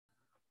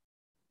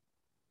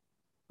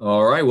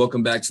All right,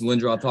 welcome back to the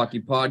Lindroth Hockey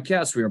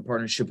Podcast. We are in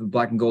partnership with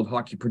Black and Gold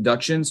Hockey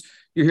Productions.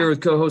 You're here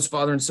with co-host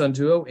father and son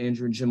duo,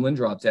 Andrew and Jim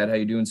Lindroth. Dad, how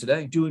you doing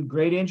today? Doing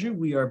great, Andrew.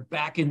 We are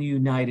back in the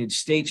United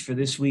States for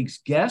this week's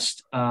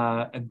guest,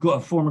 a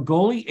former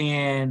goalie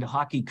and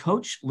hockey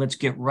coach. Let's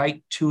get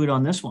right to it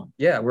on this one.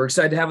 Yeah, we're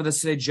excited to have with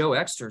us today Joe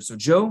Exter. So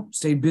Joe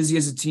stayed busy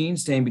as a teen,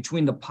 staying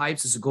between the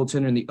pipes as a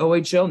goaltender in the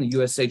OHL and the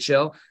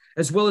USHL,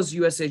 as well as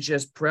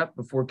USHS prep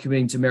before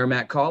committing to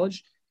Merrimack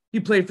College. He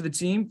played for the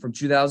team from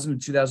 2000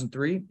 to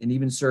 2003 and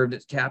even served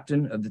as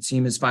captain of the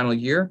team his final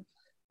year.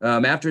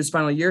 After his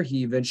final year,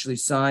 he eventually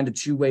signed a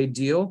two-way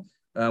deal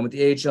with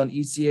the AHL and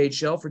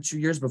ECHL for 2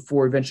 years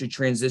before eventually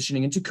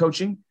transitioning into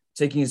coaching,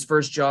 taking his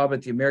first job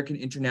at the American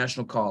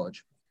International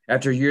College.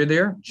 After a year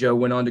there, Joe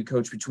went on to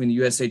coach between the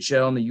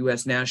USHL and the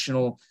U.S.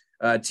 national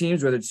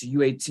teams, whether it's the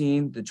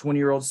U18, the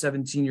 20-year-olds,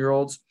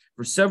 17-year-olds,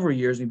 for several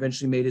years, and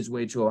eventually made his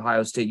way to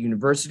Ohio State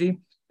University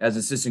as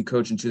assistant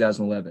coach in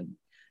 2011.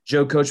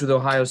 Joe coached with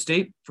Ohio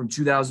State from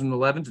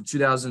 2011 to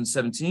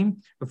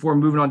 2017 before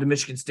moving on to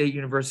Michigan State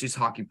University's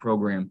hockey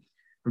program.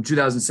 From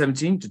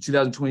 2017 to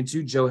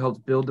 2022, Joe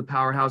helped build the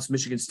powerhouse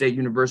Michigan State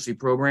University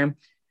program.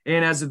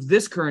 And as of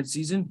this current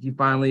season, he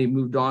finally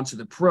moved on to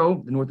the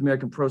North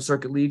American Pro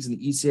Circuit Leagues in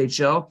the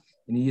ECHL,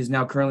 and he is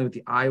now currently with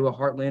the Iowa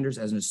Heartlanders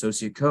as an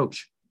associate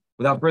coach.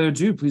 Without further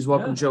ado, please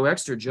welcome Joe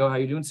Exter. Joe, how are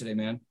you doing today,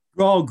 man?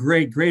 Oh,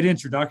 great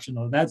introduction,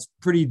 though. That's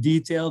pretty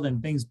detailed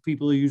and things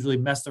people usually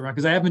mess around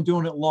because I have been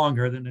doing it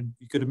longer than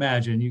you could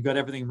imagine. You got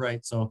everything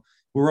right. So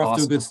we're off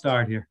to a good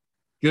start here.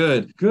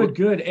 Good.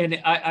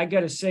 And I got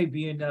to say,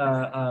 being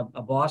a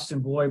Boston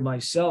boy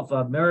myself,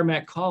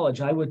 Merrimack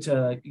College, I went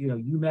to,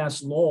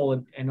 UMass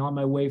Lowell, and on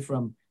my way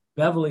from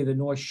Beverly, the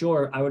North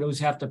Shore, I would always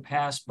have to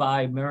pass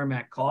by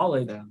Merrimack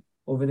College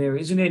over there.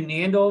 Isn't it in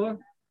Andover?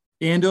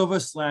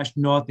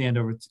 Andover/North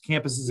Andover. It's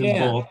campuses in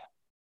both.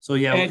 So,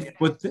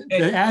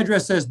 the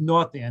address says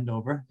North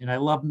Andover, and I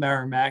love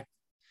Merrimack.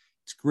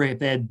 It's great. If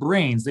they had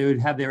brains, they would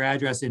have their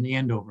address in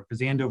Andover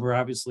because Andover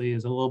obviously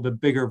is a little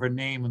bit bigger of a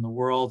name in the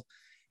world,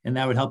 and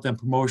that would help them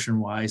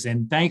promotion-wise.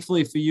 And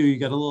thankfully for you, you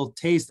got a little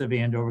taste of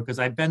Andover because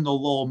I've been to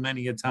Lowell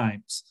many a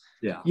times.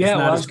 Yeah.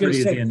 I was going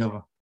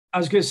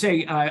to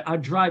say, I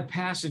drive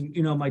past and,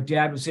 my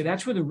dad would say,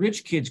 that's where the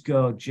rich kids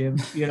go, Jim,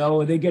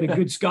 and they get a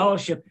good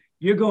scholarship.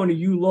 You're going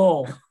to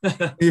Lowell.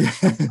 Yeah,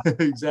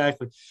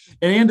 exactly.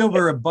 And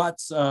Andover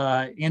abuts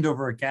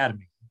Andover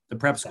Academy, the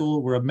prep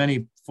school where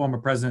many former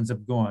presidents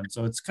have gone.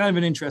 So it's kind of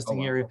an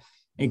interesting area.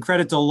 And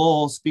credit to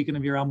Lowell, speaking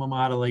of your alma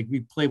mater, like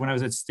we played when I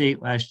was at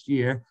State last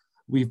year,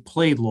 we've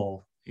played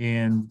Lowell.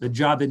 And the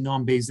job that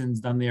Norm Bazin's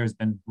done there has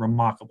been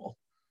remarkable.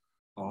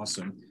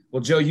 Awesome.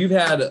 Well, Joe, you've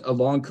had a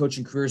long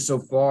coaching career so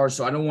far,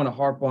 so I don't want to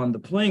harp on the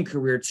playing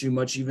career too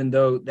much, even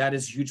though that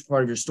is a huge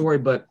part of your story.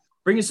 But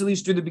bring us at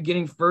least through the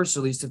beginning first,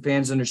 so at least the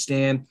fans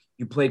understand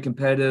you played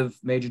competitive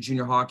major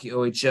junior hockey,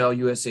 OHL,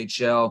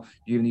 USHL,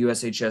 even the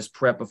USHS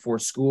prep before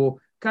school.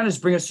 Kind of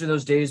just bring us through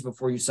those days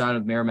before you signed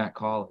with Merrimack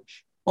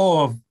College.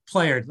 Oh,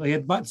 player. Like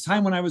at the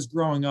time when I was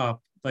growing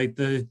up, like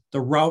the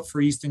route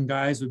for Easton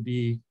guys would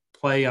be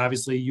play,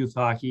 obviously, youth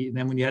hockey. And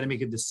then when you had to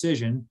make a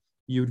decision,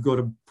 you'd go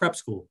to prep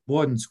school,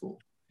 boarding school.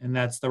 And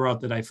that's the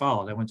route that I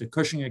followed. I went to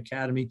Cushing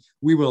Academy.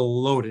 We were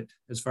loaded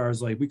as far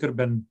as we could have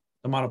been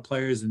the amount of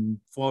players and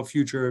for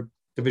future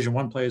Division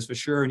I players for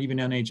sure, and even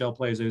NHL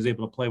players I was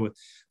able to play with.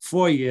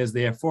 4 years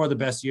there, 4 of the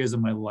best years of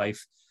my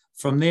life.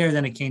 From there,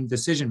 then it came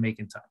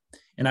decision-making time.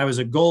 And I was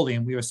a goalie,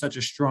 and we were such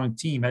a strong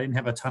team. I didn't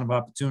have a ton of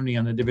opportunity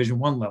on the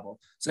Division I level.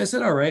 So I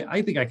said, all right,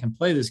 I think I can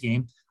play this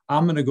game.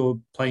 I'm going to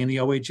go play in the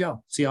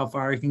OHL, see how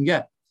far I can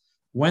get.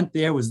 Went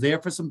there, was there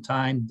for some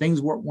time.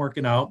 Things weren't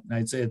working out. And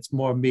I'd say it's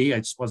more me. I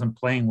just wasn't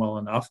playing well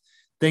enough.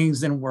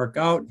 Things didn't work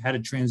out, had a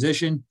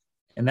transition.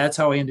 And that's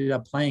how I ended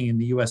up playing in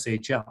the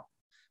USHL.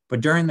 But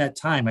during that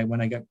time,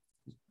 when I got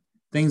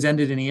things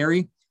ended in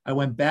Erie, I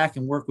went back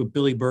and worked with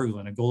Billy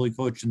Berglund, a goalie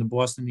coach in the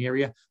Boston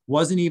area.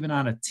 Wasn't even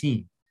on a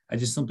team. I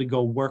just simply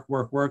go work,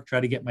 try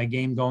to get my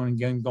game going and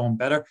get going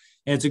better.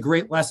 And it's a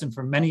great lesson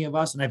for many of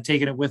us, and I've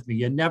taken it with me.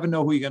 You never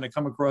know who you're going to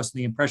come across and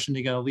the impression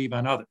you're going to leave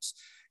on others.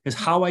 Because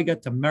how I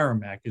got to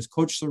Merrimack is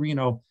Coach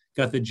Serino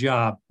got the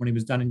job when he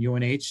was done in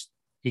UNH.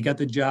 He got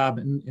the job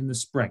in the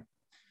spring.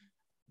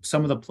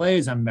 Some of the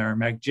players on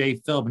Merrimack, Jay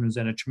Philbin, who's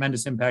had a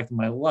tremendous impact in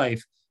my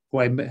life, who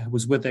I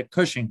was with at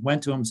Cushing,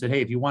 went to him and said,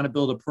 hey, if you want to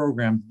build a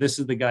program, this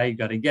is the guy you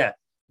got to get.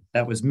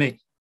 That was me.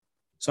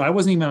 So I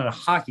wasn't even on a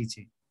hockey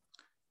team.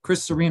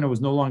 Chris Serino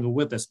was no longer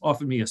with us,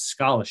 offered me a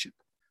scholarship.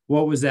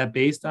 What was that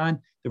based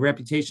on? The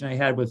reputation I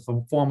had with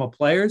former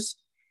players,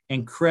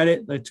 and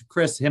credit to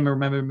Chris, him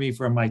remembering me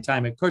from my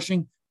time at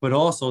Cushing, but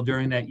also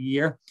during that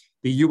year,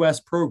 the U.S.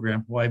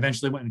 program, who I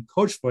eventually went and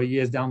coached for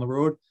years down the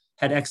road,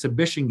 had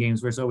exhibition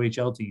games versus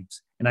OHL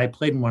teams. And I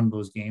played in one of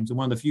those games. And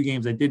one of the few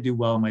games I did do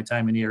well in my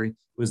time in Erie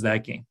was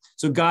that game.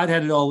 So God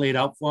had it all laid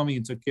out for me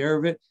and took care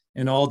of it.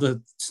 And all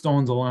the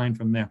stones aligned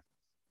from there.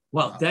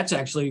 Well, that's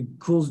actually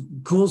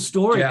cool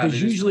story. Because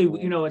usually,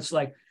 cool. It's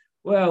like,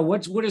 well,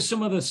 what are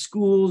some of the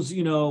schools,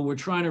 we're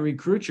trying to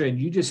recruit you, and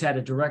you just had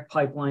a direct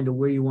pipeline to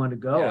where you want to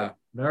go.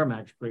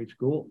 Merrimack's a great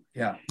school.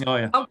 Yeah. Oh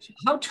yeah.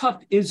 How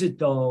tough is it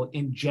though,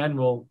 in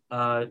general,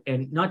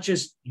 and not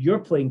just your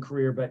playing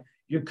career, but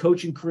your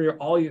coaching career,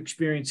 all your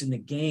experience in the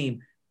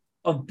game,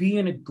 of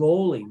being a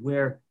goalie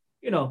where,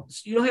 you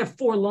don't have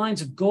 4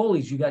 lines of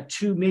goalies. You got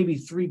 2, maybe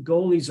 3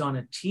 goalies on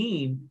a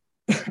team.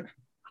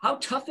 How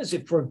tough is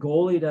it for a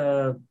goalie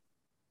to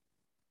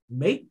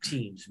make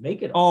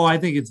it? Oh, I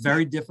think it's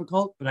very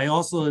difficult, but I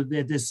also,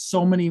 there's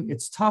so many,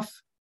 it's tough.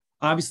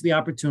 Obviously, the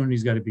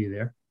opportunity's got to be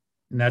there.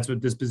 And that's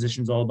what this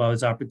position is all about,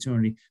 is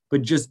opportunity,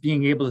 but just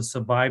being able to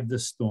survive the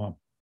storm,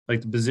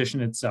 like the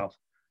position itself,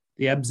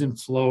 the ebbs and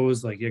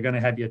flows. Like, you're going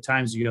to have your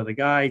times you're the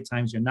guy,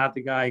 times you're not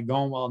the guy,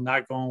 going well,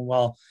 not going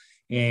well,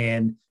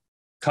 and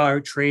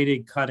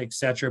traded, cut,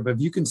 etc. But if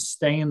you can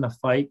stay in the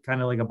fight,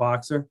 kind of like a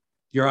boxer,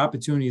 your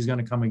opportunity is going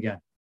to come again.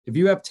 If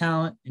you have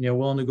talent and you're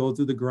willing to go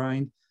through the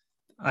grind,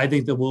 I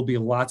think there will be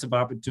lots of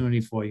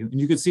opportunity for you. And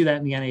you can see that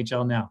in the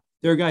NHL now.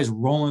 There are guys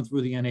rolling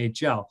through the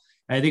NHL.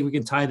 And I think we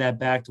can tie that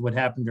back to what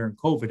happened during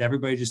COVID.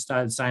 Everybody just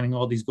started signing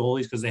all these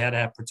goalies because they had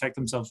to protect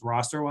themselves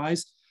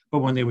roster-wise. But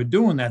when they were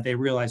doing that, they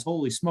realized,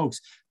 holy smokes,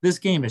 this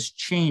game has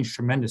changed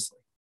tremendously.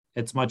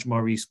 It's much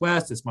more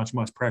east-west. It's much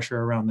pressure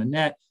around the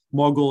net.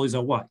 More goalies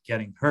are what?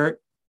 Getting hurt.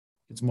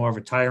 It's more of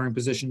a tiring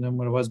position than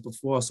what it was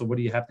before. So what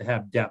do you have to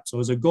have? Depth. So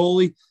as a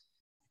goalie,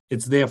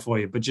 it's there for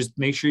you. But just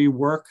make sure you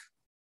work.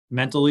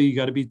 Mentally, you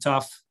got to be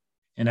tough.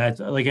 And that's,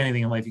 like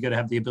anything in life, you got to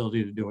have the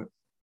ability to do it.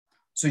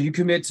 So you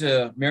commit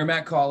to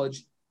Merrimack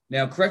College.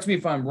 Now, correct me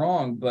if I'm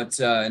wrong, but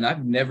and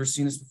I've never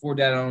seen this before,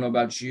 Dad. I don't know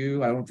about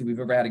you. I don't think we've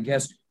ever had a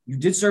guest. You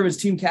did serve as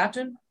team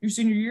captain your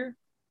senior year?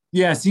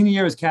 Yeah, senior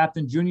year as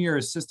captain, junior year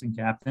assistant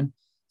captain.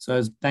 So I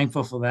was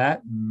thankful for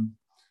that. And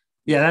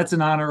yeah, that's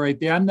an honor right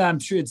there. I'm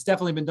sure it's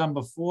definitely been done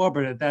before,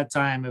 but at that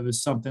time it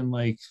was something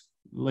like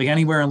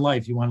anywhere in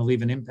life, you want to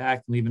leave an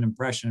impact, leave an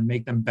impression, and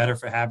make them better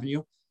for having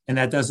you. And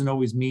that doesn't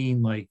always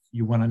mean like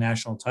you won a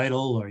national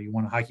title or you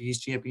won a Hockey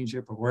East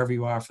championship or wherever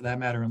you are for that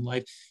matter in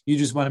life. You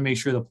just want to make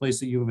sure the place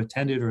that you have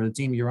attended or the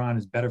team you're on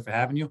is better for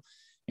having you.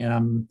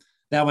 And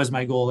that was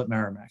my goal at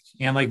Merrimack.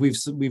 And like we've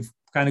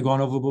kind of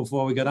gone over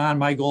before we got on,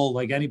 my goal,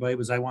 like anybody,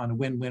 was I wanted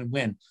to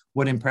win.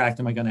 What impact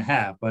am I going to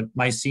have? But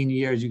my senior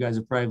year, as you guys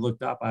have probably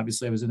looked up,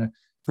 obviously I was in a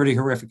pretty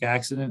horrific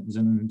accident. I was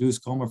in an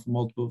induced coma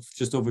for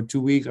just over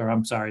 2 weeks,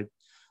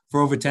 for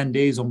over 10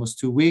 days, almost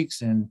 2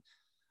 weeks. And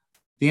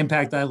the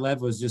impact I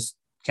left was just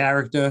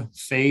character,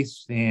 faith,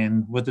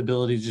 and with the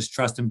ability to just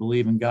trust and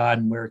believe in God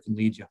and where it can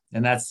lead you.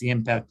 And that's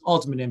the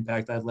ultimate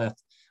impact I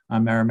left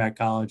on Merrimack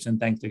College. And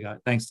thanks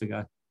to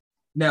God.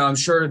 Now, I'm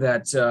sure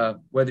that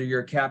whether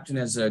you're a captain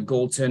as a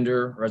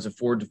goaltender or as a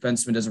forward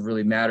defenseman doesn't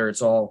really matter.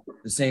 It's all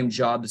the same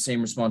job, the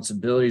same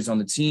responsibilities on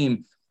the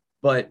team.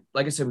 But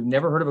like I said, we've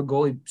never heard of a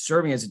goalie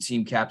serving as a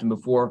team captain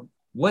before.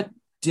 What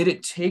did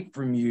it take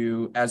from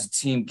you as a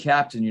team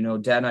captain?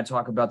 Dad and I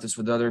talk about this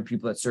with other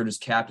people that served as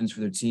captains for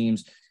their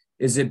teams.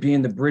 Is it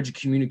being the bridge of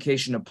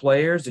communication to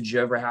players? Did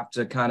you ever have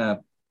to kind of,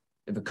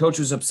 if a coach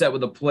was upset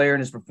with a player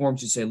and his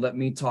performance, you say, let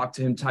me talk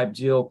to him type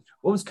deal?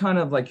 What was kind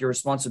of like your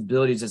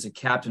responsibilities as a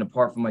captain,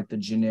 apart from like the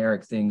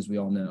generic things we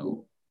all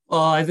know?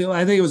 I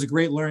think it was a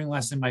great learning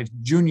lesson my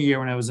junior year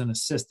when I was an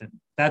assistant.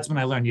 That's when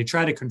I learned you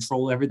try to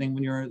control everything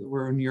when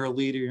you're a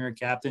leader, you're a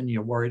captain,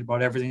 you're worried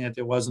about everything that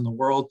there was in the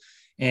world.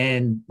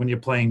 And when you're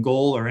playing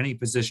goal or any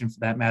position for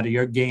that matter,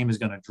 your game is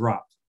going to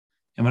drop.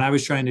 And when I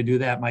was trying to do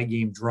that, my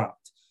game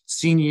dropped.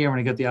 Senior year, when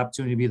I got the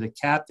opportunity to be the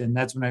captain,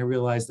 that's when I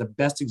realized the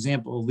best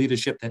example of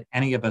leadership that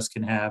any of us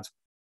can have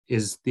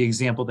is the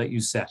example that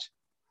you set.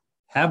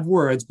 Have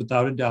words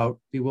without a doubt,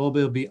 be able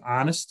to be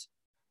honest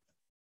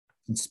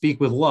and speak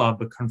with love,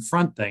 but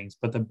confront things.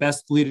 But the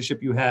best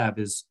leadership you have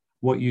is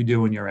what you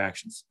do in your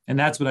actions. And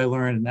that's what I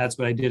learned. And that's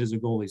what I did as a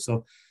goalie.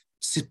 So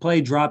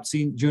play dropped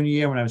junior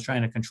year when I was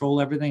trying to control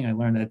everything. I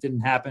learned that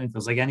didn't happen. It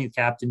feels like any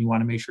captain, you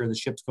want to make sure the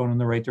ship's going in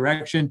the right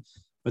direction.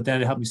 But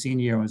then it helped me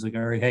senior year. I was like,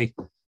 all right, hey,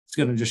 it's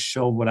going to just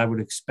show what I would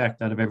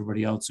expect out of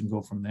everybody else and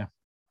go from there.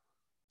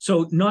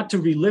 So not to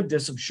relive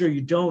this, I'm sure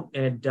you don't.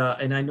 And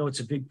I know it's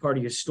a big part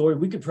of your story.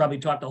 We could probably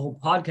talk the whole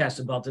podcast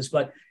about this,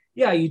 but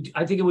yeah,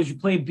 I think it was you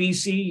played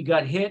BC, you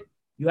got hit.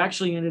 You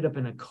actually ended up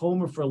in a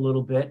coma for a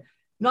little bit.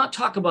 Not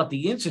talk about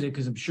the incident,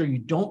 because I'm sure you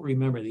don't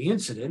remember the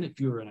incident if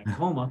you were in a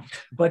coma,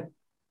 but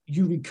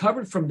you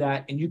recovered from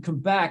that and you come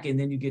back and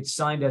then you get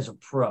signed as a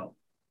pro.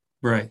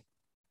 Right.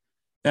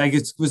 I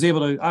was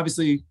able to,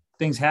 obviously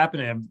things happen.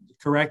 I'm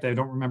correct. I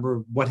don't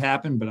remember what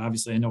happened, but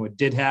obviously I know it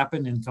did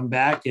happen and come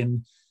back.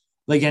 And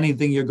like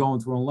anything you're going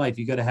through in life,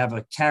 you got to have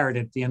a carrot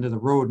at the end of the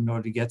road in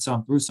order to get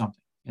through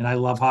something. And I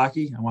love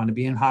hockey. I want to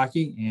be in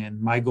hockey.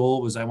 And my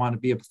goal was I want to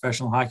be a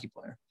professional hockey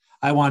player.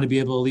 I wanted to be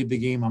able to leave the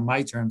game on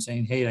my terms,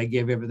 saying, hey, I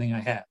gave everything I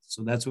had.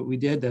 So that's what we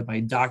did. That my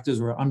doctors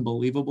were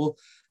unbelievable.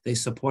 They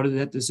supported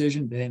that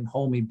decision. They didn't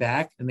hold me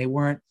back, and they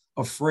weren't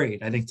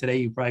afraid. I think today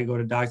you probably go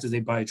to doctors,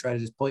 they probably try to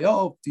just play,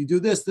 oh, if you do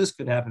this, this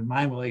could happen.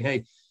 Mine were like,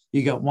 hey,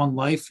 you got one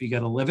life, you got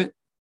to live it.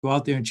 Go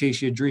out there and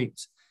chase your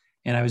dreams.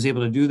 And I was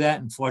able to do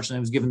that. And fortunately, I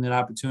was given that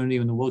opportunity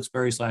in the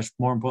Wilkes-Barre /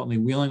 more importantly,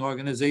 Wheeling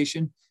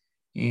organization,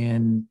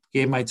 and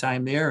gave my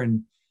time there.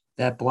 And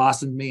that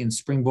blossomed me and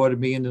springboarded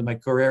me into my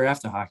career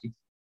after hockey.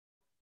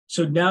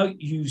 So now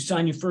you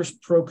sign your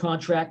first pro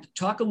contract.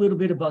 Talk a little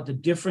bit about the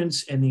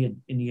difference and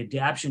the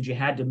adaptations you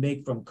had to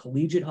make from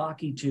collegiate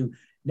hockey to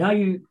now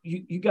you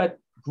got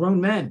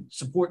grown men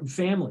supporting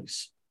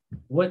families.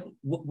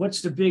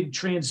 What's the big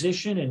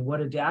transition and what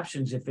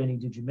adaptations, if any,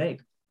 did you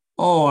make?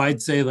 Oh,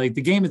 I'd say like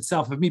the game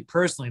itself, for me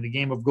personally, the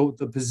game of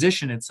the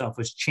position itself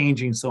was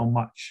changing so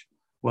much.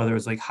 Whether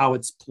it's like how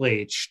it's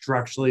played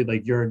structurally,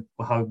 like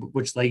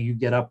which leg you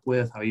get up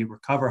with, how you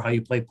recover, how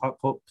you play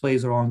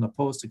plays along the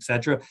post,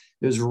 etc.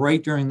 It was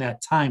right during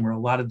that time where a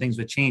lot of things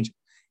were changing.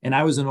 And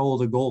I was an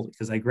older goalie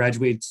because I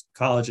graduated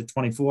college at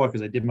 24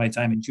 because I did my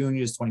time in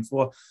juniors,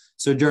 24.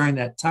 So during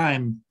that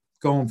time,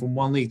 going from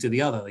one league to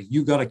the other, like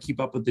you got to keep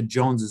up with the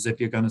Joneses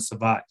if you're going to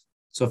survive.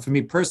 So for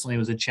me personally, it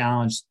was a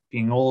challenge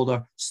being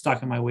older,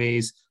 stuck in my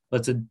ways.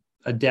 Let's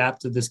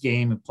adapt to this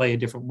game and play a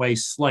different way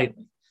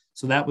slightly.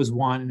 So that was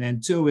one. And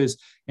then two is,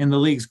 and the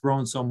league's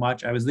grown so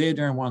much. I was there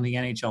during one of the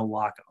NHL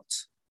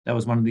lockouts. That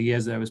was one of the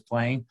years that I was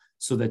playing.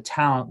 So the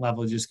talent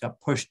level just got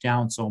pushed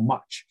down so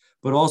much.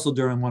 But also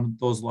during one of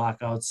those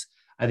lockouts,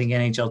 I think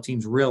NHL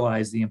teams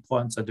realized the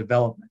importance of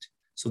development.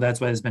 So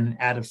that's why there's been an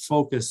added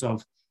focus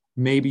of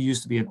maybe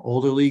used to be an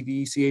older league,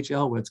 the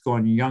ECHL, where it's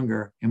going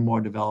younger and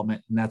more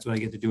development. And that's what I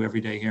get to do every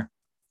day here.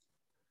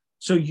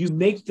 So you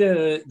make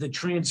the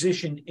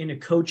transition into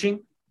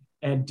coaching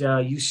and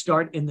you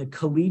start in the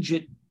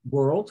collegiate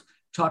world.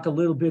 Talk a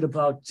little bit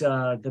about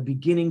the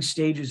beginning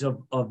stages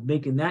of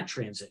making that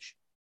transition.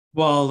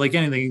 Well, like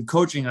anything in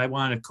coaching, I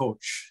wanted to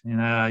coach.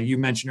 And you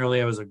mentioned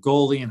earlier I was a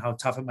goalie and how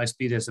tough it must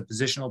be as a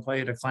positional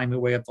player to climb your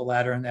way up the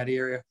ladder in that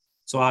area.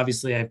 So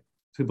obviously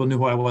people knew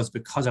who I was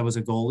because I was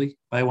a goalie,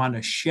 but I wanted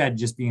to shed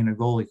just being a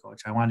goalie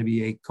coach. I wanted to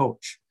be a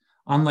coach.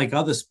 Unlike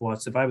other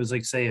sports, if I was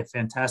like, say, a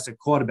fantastic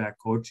quarterback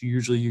coach,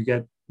 usually you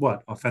get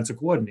offensive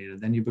coordinator.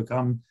 Then you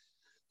become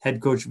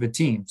head coach of a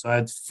team. So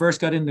I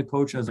first got into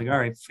coaching. I was like, all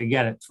right,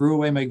 forget it. Threw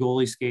away my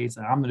goalie skates.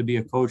 I'm going to be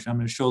a coach. I'm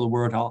going to show the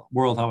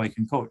world how I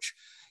can coach.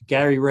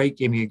 Gary Wright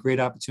gave me a great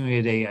opportunity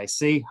at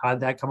AIC. How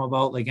did that come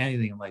about? Like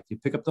anything in life, you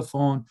pick up the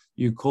phone,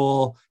 you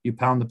call, you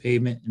pound the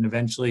pavement, and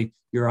eventually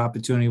your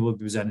opportunity will be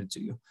presented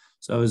to you.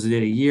 So I was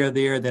there a year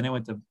there. Then I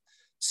went to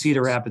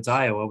Cedar Rapids,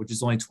 Iowa, which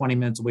is only 20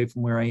 minutes away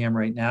from where I am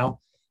right now.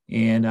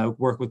 And I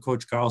worked with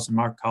Coach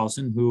Mark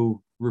Carlson,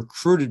 who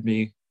recruited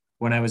me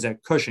when I was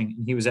at Cushing,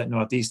 and he was at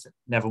Northeastern.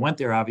 Never went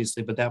there,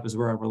 obviously, but that was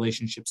where our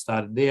relationship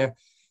started there.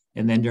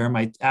 And then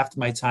after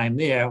my time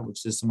there,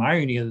 which is some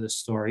irony of this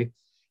story,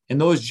 and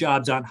those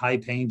jobs aren't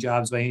high-paying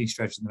jobs by any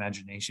stretch of the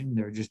imagination.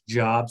 They're just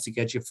jobs to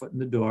get your foot in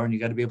the door, and you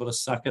got to be able to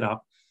suck it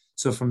up.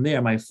 So from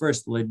there, my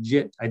first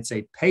legit, I'd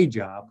say, pay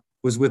job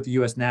was with the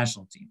U.S.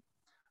 national team.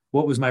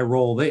 What was my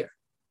role there?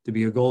 To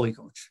be a goalie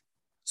coach.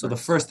 So the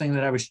first thing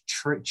that I was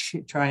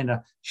trying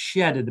to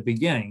shed at the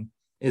beginning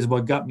is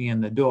what got me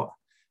in the door.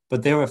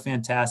 But they were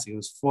fantastic. It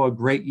was 4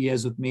 great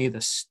years with me.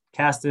 The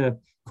cast of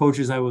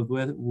coaches I was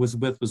with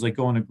was like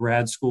going to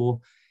grad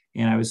school.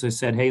 And I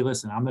said, hey,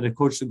 listen, I'm going to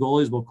coach the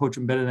goalies. We'll coach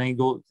them better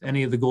than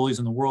any of the goalies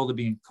in the world are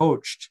being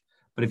coached.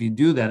 But if you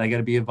do that, I got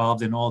to be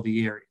involved in all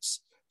the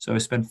areas. So I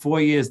spent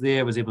 4 years there.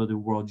 I was able to do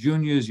World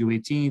Juniors,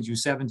 U18s,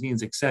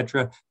 U17s,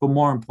 etc. But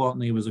more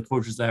importantly, it was the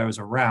coaches that I was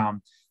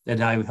around that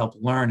I would help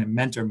learn and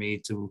mentor me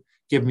to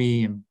give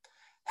me and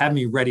have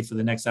me ready for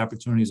the next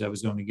opportunities I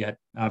was going to get,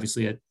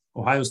 obviously at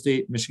Ohio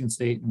State, Michigan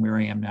State, and where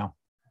I am now.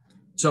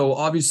 So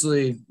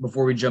obviously,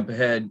 before we jump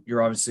ahead,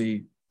 you're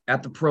obviously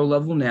at the pro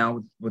level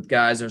now with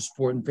guys that are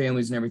supporting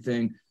families and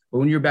everything. But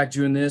when you're back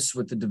doing this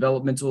with the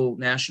developmental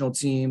national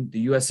team,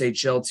 the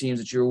USHL teams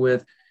that you're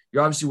with,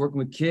 you're obviously working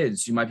with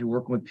kids. You might be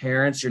working with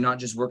parents. You're not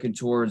just working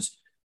towards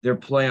their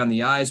play on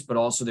the ice, but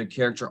also their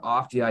character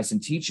off the ice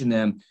and teaching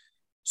them.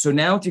 So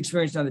now with the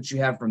experience now that you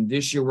have from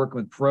this year working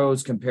with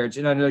pros compared to,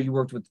 and I know you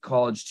worked with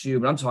college too,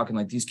 but I'm talking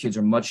like these kids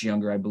are much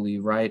younger, I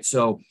believe, right?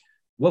 So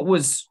what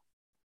was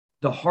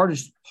the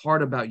hardest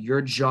part about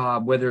your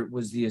job, whether it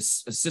was the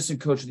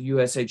assistant coach of the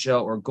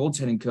USHL or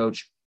goaltending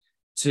coach,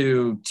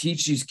 to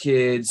teach these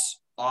kids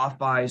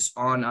off ice,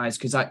 on ice?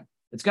 Because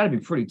it's got to be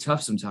pretty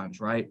tough sometimes,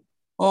 right?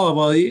 Oh,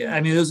 well,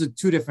 I mean, those are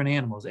two different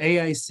animals.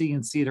 AIC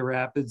and Cedar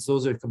Rapids,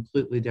 those are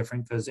completely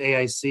different because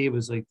AIC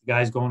was like the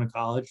guys going to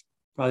college,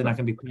 probably not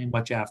going to be playing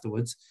much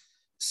afterwards.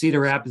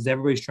 Cedar Rapids,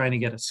 everybody's trying to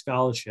get a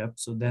scholarship.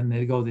 So then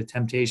they go the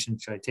temptation,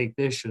 should I take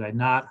this? Should I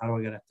not? How do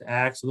I get to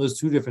act? So those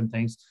two different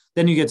things.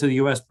 Then you get to the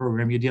U.S.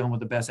 program, you're dealing with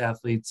the best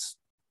athletes,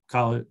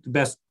 the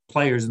best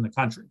players in the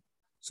country.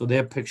 So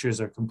their pictures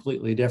are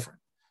completely different.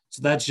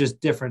 So that's just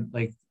different,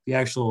 like the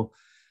actual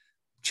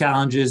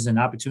challenges and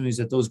opportunities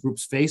that those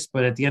groups face.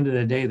 But at the end of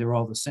the day, they're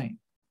all the same.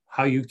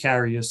 How you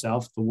carry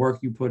yourself, the work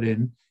you put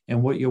in,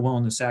 and what you're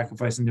willing to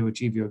sacrifice and to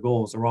achieve your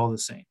goals are all the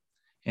same.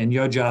 And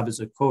your job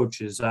as a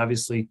coach is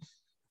obviously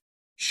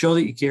show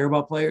that you care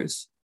about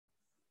players,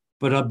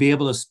 but I'll be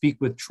able to speak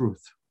with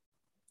truth.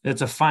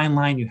 It's a fine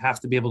line you have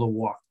to be able to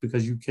walk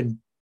because you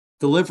can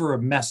deliver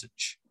a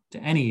message to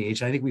any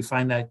age. I think we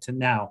find that to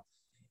now,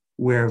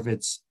 where if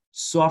it's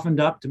softened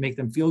up to make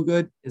them feel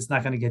good, it's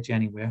not going to get you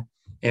anywhere.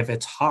 if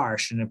it's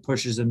harsh and it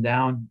pushes them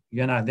down,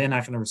 they're not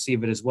going to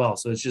receive it as well.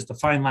 So it's just a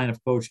fine line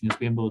of coaching, is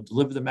being able to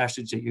deliver the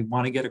message that you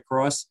want to get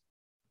across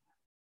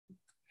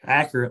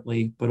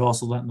accurately, but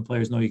also letting the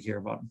players know you care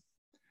about them.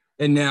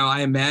 And now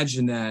I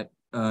imagine that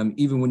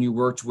even when you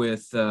worked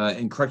with,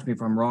 and correct me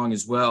if I'm wrong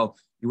as well,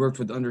 you worked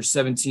with under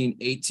 17,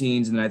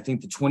 18s, and I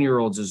think the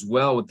 20-year-olds as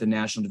well with the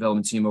national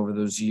development team over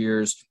those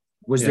years.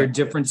 Was there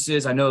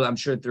differences? I'm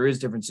sure that there is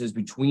differences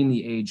between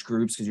the age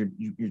groups, because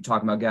you're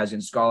talking about guys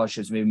getting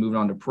scholarships, maybe moving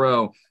on to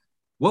pro.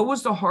 What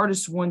was the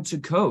hardest one to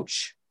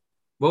coach?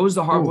 What was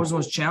the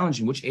most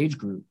challenging? Which age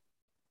group?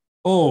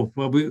 Oh,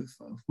 well,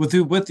 with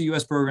the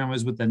U.S. program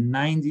was with the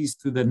 90s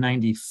through the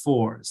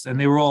 94s, and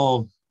they were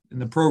all in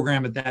the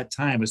program at that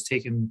time was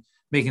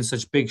making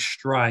such big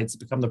strides to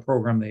become the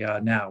program they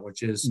are now,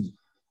 which is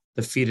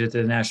defeated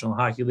the National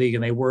Hockey League,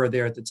 and they were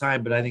there at the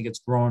time, but I think it's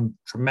grown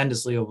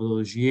tremendously over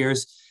those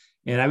years.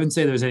 And I wouldn't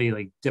say there's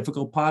any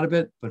difficult part of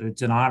it, but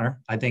it's an honor.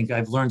 I think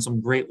I've learned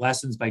some great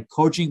lessons by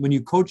coaching. When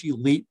you coach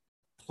elite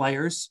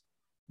players,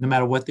 no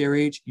matter what their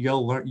age,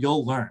 you'll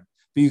learn,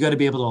 but you got to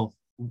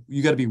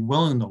be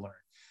willing to learn.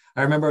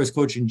 I remember I was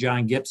coaching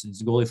John Gibson, he's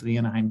the goalie for the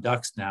Anaheim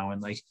Ducks now.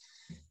 And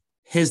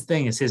his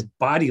thing is his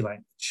body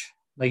language.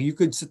 You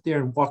could sit there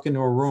and walk into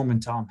a room and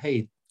tell him,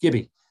 "Hey,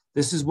 Gibby,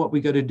 this is what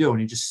we got to do."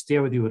 And he just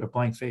stare with you with a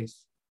blank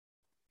face.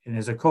 And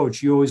as a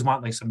coach, you always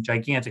want some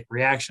gigantic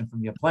reaction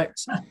from your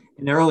players.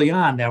 And early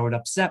on, that would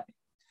upset me,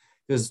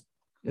 because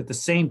at the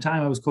same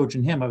time I was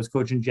coaching him, I was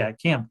coaching Jack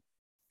Campbell,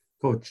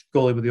 coach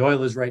goalie with the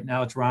Oilers right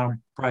now. It's around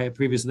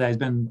previous to that. He's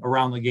been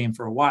around the game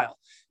for a while.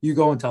 You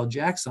go and tell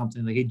Jack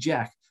something "Hey,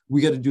 Jack,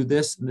 we got to do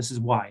this, and this is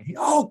why."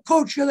 "Oh,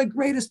 coach, you're the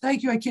greatest.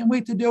 Thank you. I can't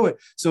wait to do it."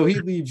 So he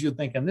leaves you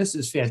thinking, this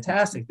is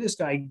fantastic. This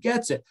guy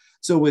gets it.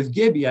 So with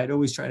Gibby, I'd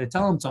always try to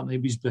tell him something.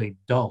 He'd just be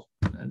dull.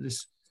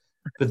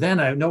 But then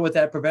I know what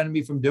that prevented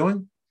me from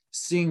doing,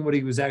 seeing what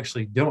he was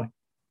actually doing.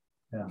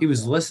 Yeah. He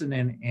was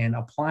listening and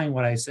applying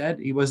what I said.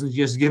 He wasn't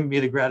just giving me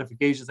the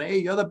gratification, saying, "Hey,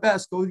 you're the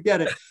best, go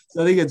get it."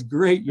 So I think it's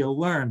great. You'll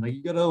learn.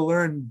 You got to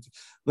learn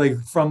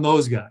from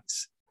those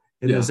guys.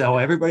 And that's how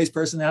everybody's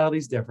personality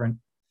is different.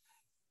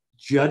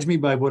 Judge me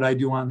by what I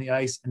do on the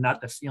ice and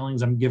not the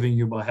feelings I'm giving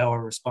you about how I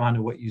respond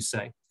to what you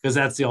say, because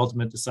that's the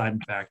ultimate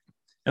deciding factor.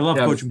 I love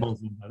coaching both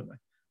of them, by the way.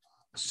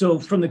 So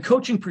from the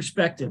coaching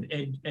perspective,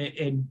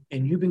 and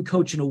you've been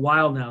coaching a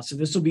while now, so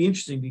this will be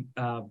interesting.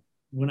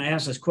 When I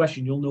ask this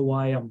question, you'll know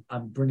why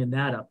I'm bringing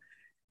that up.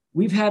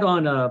 We've had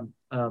on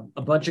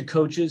a bunch of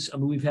coaches. I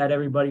mean, we've had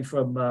everybody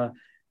from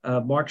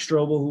Mark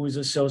Strobel, who is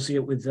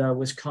associate with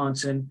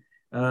Wisconsin,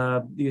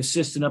 the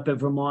assistant up at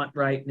Vermont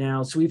right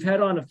now. So we've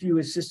had on a few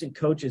assistant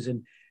coaches,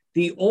 and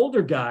the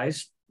older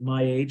guys,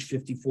 my age,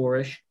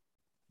 54-ish,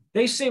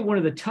 they say one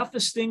of the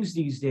toughest things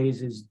these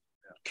days is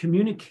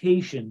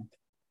communication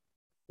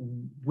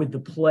with the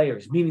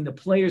players, meaning the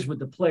players with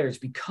the players,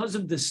 because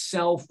of the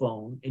cell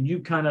phone. And you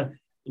kind of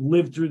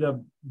lived through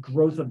the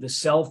growth of the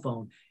cell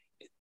phone.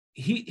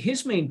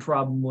 His main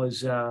problem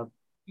was,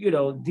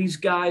 these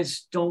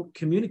guys don't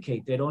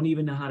communicate. They don't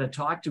even know how to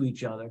talk to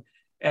each other.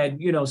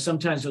 And,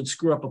 sometimes they'll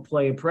screw up a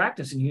play in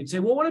practice, and he'd say,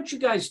 "Well, why don't you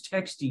guys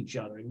text each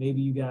other? And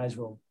maybe you guys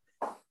will."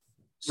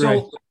 So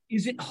right.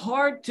 Is it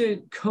hard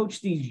to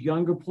coach these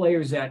younger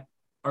players that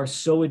are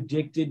so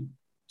addicted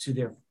to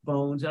their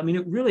phones? I mean,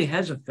 it really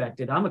has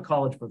affected. I'm a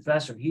college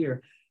professor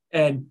here,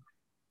 and,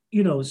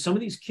 some of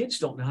these kids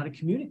don't know how to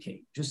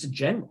communicate, just in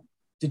general.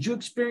 Did you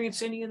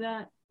experience any of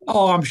that?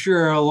 Oh, I'm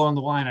sure along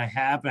the line I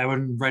have, but I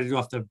wouldn't write it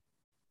off to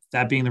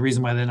that being the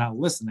reason why they're not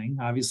listening.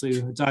 Obviously,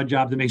 it's our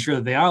job to make sure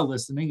that they are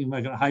listening. I'm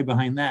not going to hide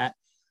behind that.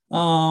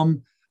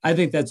 I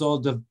think that's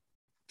all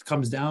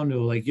comes down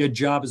to your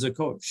job as a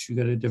coach. You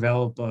got to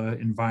develop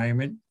an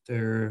environment.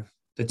 The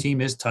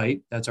team is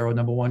tight. That's our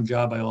number one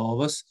job by all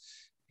of us,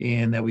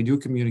 and that we do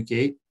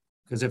communicate.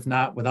 Because if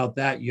not, without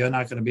that, you're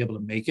not going to be able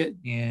to make it.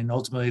 And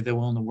ultimately, they're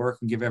willing to work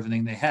and give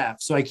everything they have.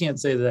 So I can't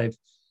say that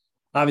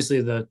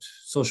obviously the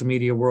social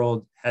media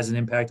world has an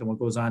impact on what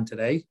goes on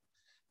today,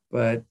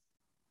 but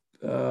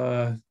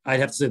I'd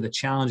have to say the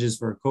challenges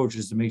for a coach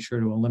is to make sure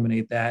to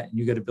eliminate that. And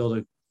you got to build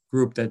a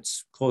group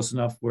that's close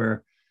enough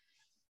where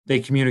they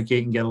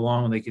communicate and get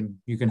along, and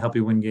you can help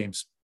you win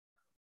games.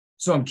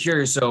 So I'm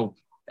curious. So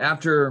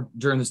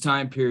during this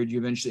time period, you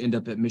eventually end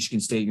up at Michigan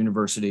State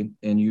University,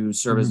 and you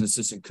serve as an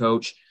assistant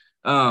coach.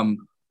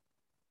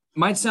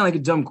 Might sound like a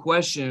dumb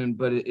question,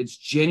 but it's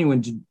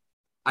genuine.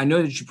 I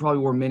know that you probably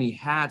wore many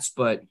hats,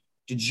 but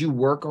did you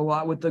work a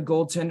lot with the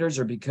goaltenders,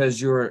 or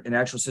because you're an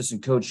actual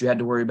assistant coach, you had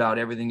to worry about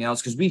everything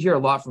else? Because we hear a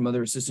lot from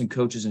other assistant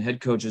coaches and head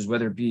coaches,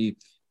 whether it be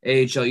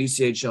AHL,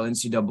 ECHL,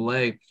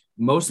 NCAA,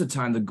 most of the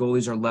time the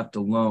goalies are left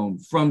alone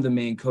from the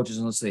main coaches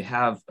unless they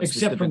have a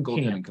specific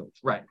goaltending coach.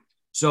 Right.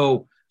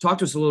 So talk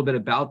to us a little bit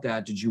about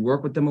that. Did you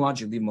work with them a lot?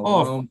 Did you leave them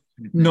alone?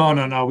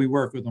 No. We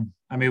work with them.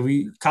 I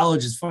mean,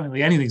 college is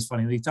funny. Anything's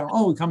funny. They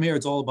tell, we come here,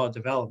 it's all about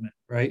development,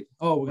 right?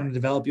 Oh, we're going to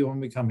develop you when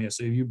we come here.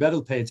 So you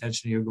better pay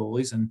attention to your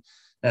goalies. And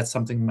that's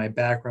something in my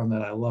background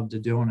that I love to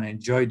do and I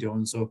enjoy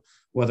doing. So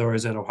whether I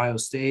was at Ohio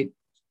State,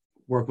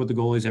 work with the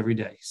goalies every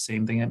day.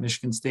 Same thing at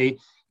Michigan State.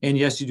 And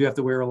yes, you do have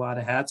to wear a lot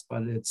of hats,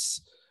 but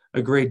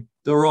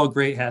they're all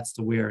great hats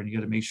to wear. And you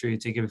got to make sure you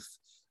take it.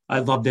 I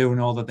love doing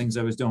all the things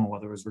I was doing,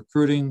 whether it was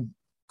recruiting,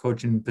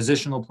 coaching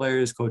positional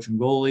players, coaching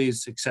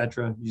goalies,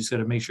 etc. You just got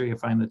to make sure you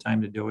find the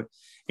time to do it.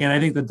 And I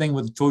think the thing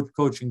with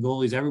coaching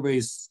goalies,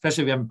 everybody's,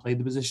 especially if you haven't played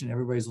the position,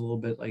 everybody's a little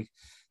bit like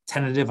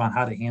tentative on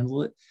how to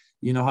handle it.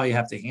 You know how you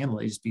have to handle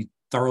it. You just be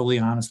thoroughly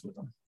honest with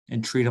them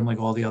and treat them like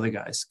all the other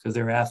guys, because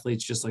they're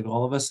athletes just like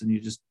all of us. And you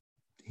just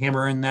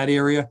hammer in that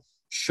area,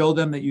 show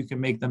them that you can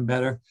make them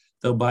better.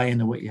 They'll buy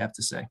into what you have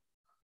to say.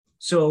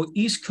 So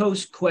East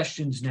Coast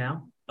questions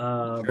now.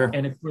 Sure.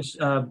 And of course,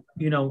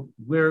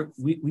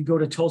 we go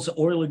to Tulsa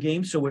Oiler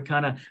games, so we're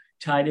kind of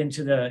tied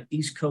into the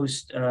East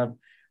Coast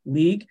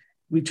League.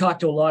 We've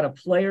talked to a lot of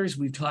players.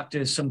 We've talked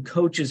to some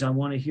coaches. I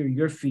want to hear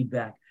your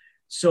feedback.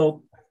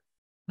 So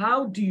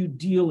how do you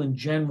deal in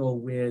general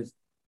with,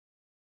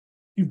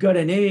 you've got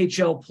an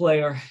AHL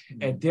player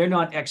and they're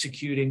not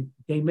executing.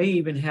 They may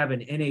even have an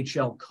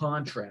NHL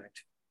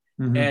contract,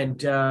 and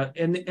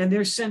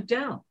they're sent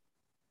down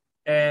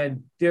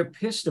and they're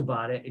pissed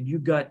about it. And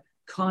you've got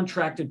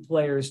contracted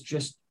players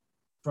just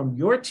from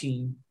your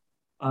team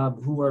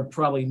who are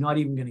probably not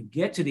even going to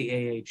get to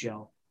the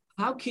AHL.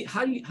 How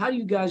do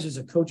you guys as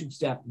a coaching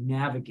staff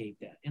navigate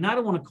that? And I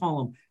don't want to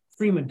call them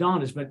prima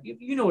donnas, but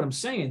you know what I'm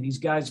saying. These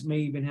guys may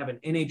even have an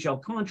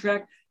NHL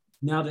contract.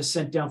 Now they're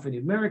sent down for the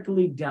American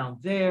League down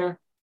there.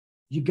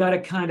 You got to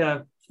kind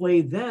of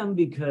play them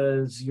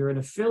because you're an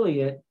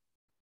affiliate.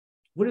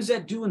 What does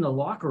that do in the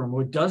locker room,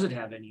 or does it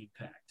have any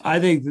impact? I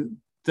think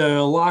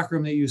the locker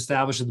room that you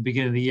establish at the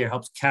beginning of the year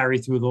helps carry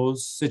through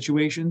those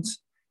situations.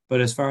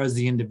 But as far as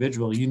the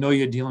individual,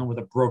 you're dealing with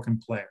a broken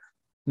player.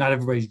 Not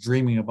everybody's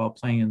dreaming about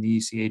playing in the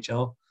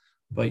ECHL,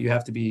 but you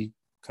have to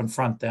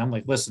confront them.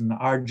 Like, listen,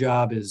 our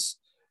job is,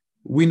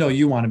 we know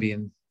you want to be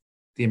in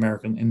the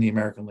American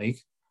League.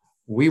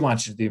 We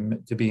want you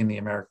to be in the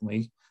American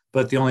League,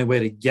 but the only way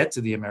to get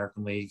to the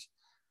American League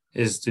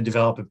is to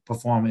develop and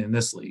perform in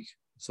this league.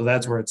 So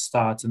that's where it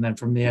starts. And then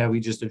from there, we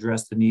just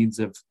address the needs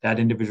of that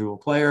individual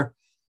player.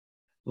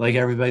 Like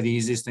everybody, the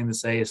easiest thing to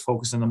say is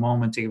focus in the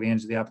moment, take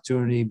advantage of the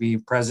opportunity, be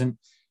present.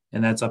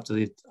 And that's up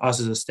to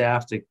us as a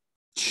staff to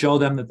show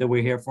them that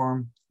we're here for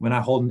them. We're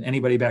not holding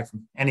anybody back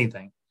from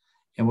anything.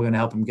 And we're going to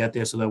help them get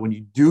there so that when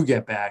you do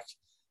get back,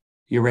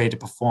 you're ready to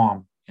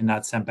perform and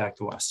not sent back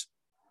to us.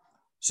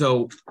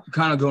 So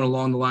kind of going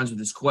along the lines of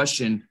this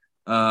question,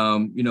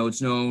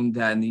 it's known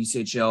that in the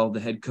ECHL, the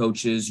head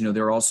coaches,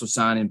 they're also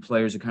signing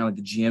players that kind of like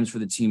the GMs for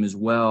the team as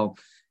well.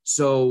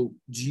 So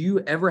do you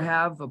ever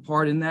have a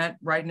part in that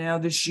right now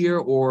this year?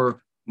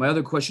 Or my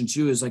other question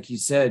too is, like you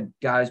said,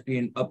 guys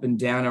being up and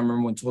down. I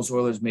remember when Tulsa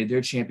Oilers made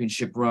their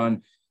championship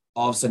run,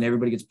 all of a sudden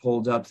everybody gets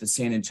pulled up to the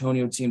San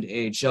Antonio team, to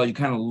AHL. You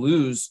kind of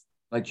lose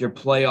like your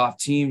playoff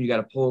team. You got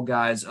to pull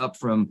guys up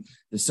from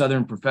the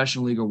Southern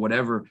Professional League or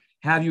whatever.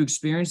 Have you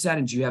experienced that?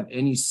 And do you have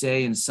any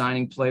say in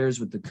signing players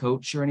with the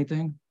coach or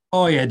anything?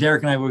 Oh yeah.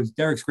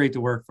 Derek's great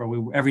to work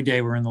for. Every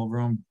day we're in the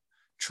room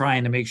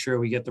trying to make sure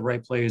we get the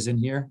right players in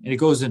here. And it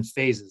goes in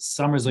phases.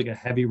 Summer's like a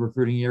heavy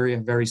recruiting area,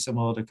 very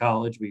similar to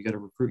college, where you got to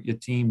recruit your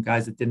team,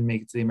 guys that didn't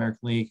make it to the American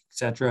League,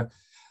 etc.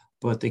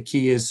 But the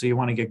key is, so you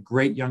want to get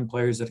great young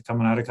players that are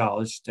coming out of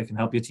college that can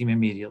help your team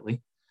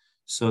immediately.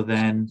 So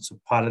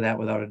part of that,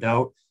 without a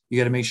doubt, you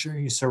got to make sure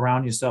you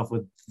surround yourself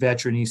with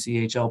veteran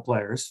ECHL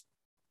players.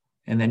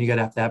 And then you got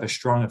to have a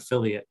strong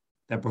affiliate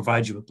that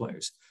provides you with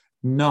players,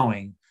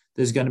 knowing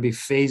there's going to be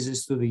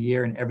phases through the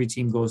year and every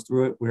team goes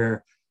through it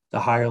where the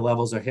higher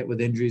levels are hit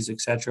with injuries,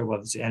 et cetera.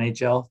 Whether it's the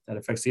NHL, that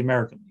affects the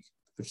American League,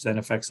 which then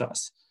affects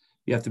us.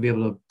 You have to be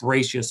able to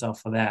brace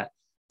yourself for that.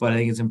 But I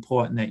think it's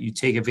important that you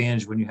take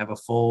advantage when you have a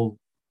full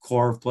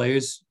core of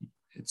players.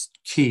 It's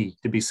key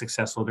to be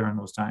successful during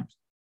those times.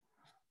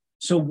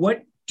 So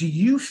what do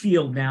you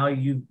feel now?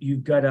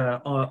 You've got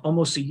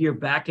almost a year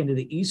back into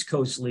the East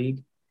Coast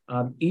League.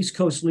 East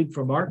Coast League,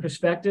 from our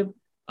perspective,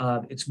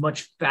 it's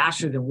much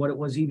faster than what it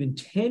was even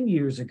 10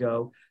 years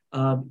ago.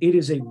 It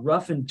is a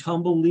rough and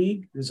tumble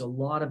league. There's a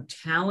lot of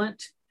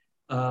talent.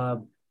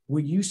 Were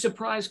you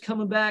surprised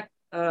coming back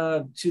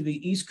to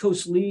the East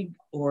Coast League,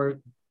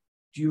 or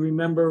do you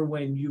remember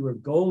when you were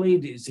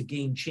goalie? Is the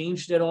game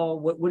changed at all?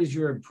 What is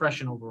your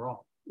impression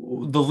overall?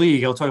 The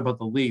league, I'll talk about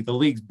the league. The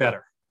league's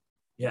better.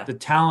 Yeah. The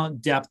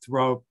talent depth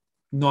throughout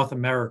North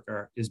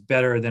America is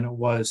better than it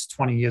was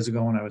 20 years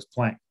ago when I was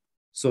playing.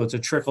 So it's a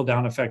trickle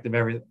down effect of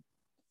everything.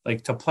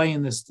 Like, to play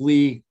in this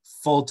league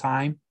full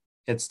time,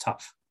 it's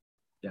tough.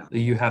 Yeah.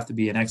 You have to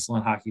be an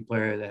excellent hockey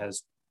player that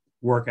has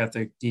work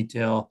ethic,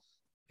 detail,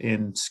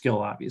 and skill,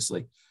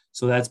 obviously.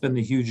 So that's been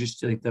the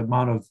hugest, like, the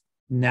amount of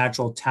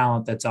natural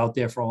talent that's out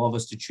there for all of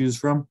us to choose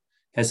from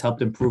has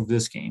helped improve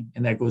this game.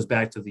 And that goes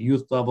back to the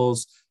youth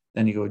levels,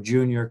 then you go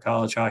junior,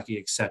 college hockey,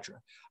 etc.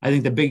 I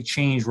think the big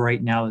change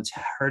right now that's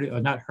hurting, or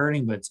not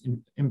hurting, but it's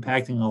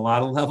impacting a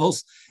lot of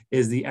levels,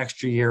 is the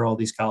extra year all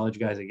these college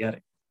guys are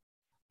getting.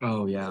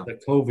 Oh, yeah. The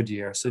COVID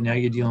year. So now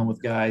you're dealing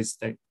with guys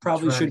that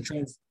probably should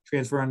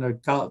transfer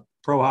into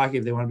pro hockey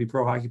if they want to be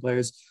pro hockey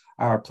players,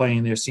 are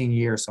playing their senior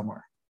year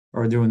somewhere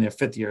or doing their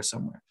fifth year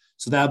somewhere.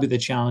 So that'll be the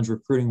challenge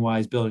recruiting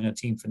wise, building a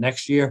team for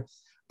next year.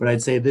 But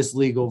I'd say this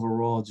league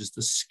overall, just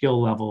the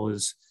skill level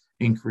is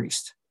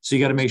increased. So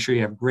you got to make sure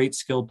you have great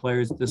skilled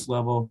players at this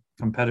level,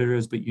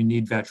 competitors, but you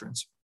need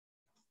veterans.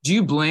 Do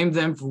you blame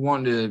them for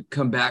wanting to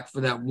come back for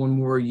that one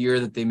more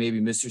year that they maybe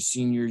missed their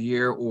senior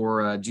year,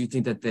 or do you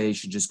think that they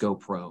should just go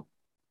pro?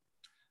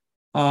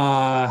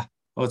 Well,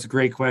 it's a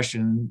great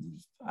question.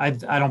 I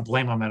don't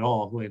blame them at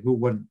all. Like, who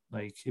wouldn't?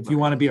 Like, if you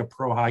want to be a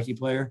pro hockey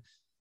player,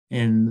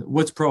 and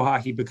what's pro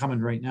hockey becoming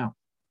right now?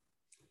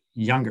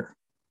 Younger.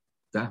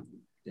 Yeah.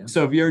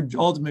 So if your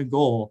ultimate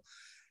goal,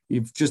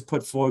 you've just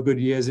put 4 good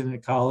years in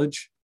at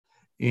college,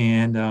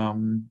 and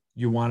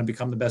you want to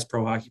become the best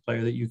pro hockey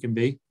player that you can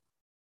be,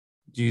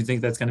 do you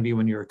think that's going to be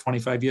when you're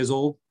 25 years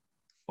old,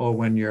 or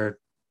when you're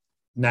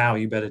now?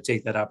 You better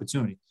take that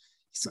opportunity.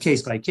 It's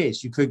case by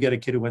case. You could get a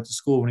kid who went to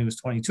school when he was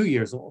 22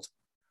 years old,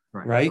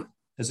 right?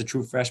 As a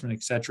true freshman,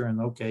 et cetera. And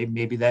okay,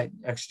 maybe that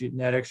extra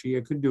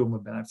year could do him a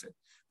benefit.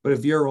 But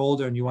if you're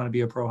older and you want to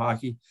be a pro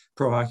hockey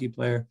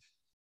player,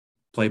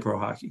 play pro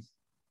hockey.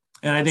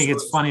 And I think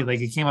it's funny,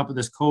 like, it came up with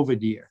this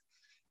COVID year.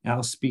 And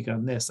I'll speak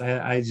on this.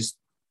 I just,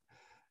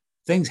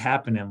 things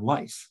happen in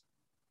life.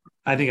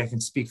 I think I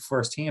can speak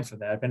firsthand for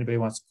that. If anybody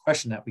wants to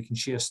question that, we can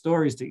share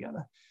stories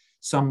together.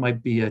 Some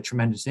might be a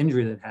tremendous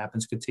injury that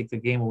happens, could take the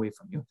game away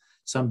from you.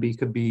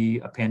 Could be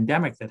a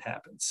pandemic that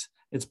happens.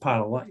 It's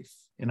part of life.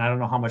 And I don't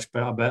know how much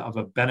of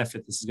a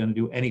benefit this is going to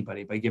do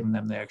anybody by giving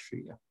them the extra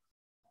year.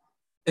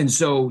 And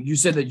so you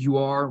said that you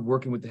are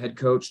working with the head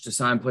coach to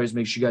sign players,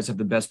 make sure you guys have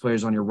the best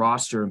players on your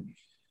roster.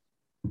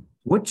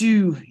 What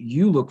do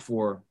you look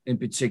for in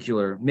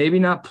particular? Maybe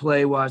not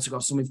play-wise,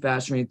 like somebody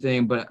fast or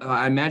anything, but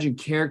I imagine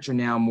character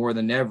now more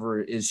than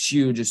ever is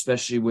huge,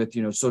 especially with,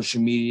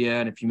 social media.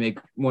 And if you make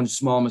one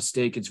small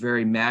mistake, it's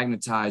very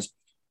magnetized.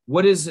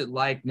 What is it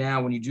like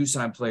now when you do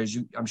sign players?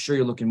 I'm sure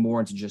you're looking more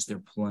into just their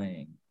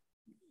playing.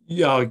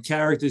 Yeah,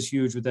 character is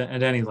huge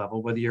at any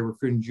level, whether you're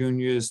recruiting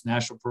juniors,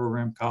 national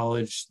program,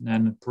 college, and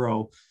then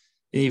pro.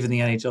 Even the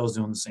NHL is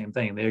doing the same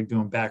thing. They're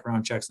doing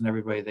background checks on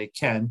everybody they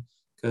can,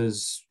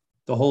 because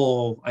the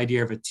whole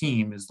idea of a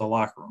team is the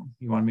locker room.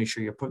 You want to make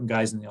sure you're putting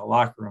guys in the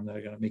locker room that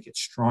are going to make it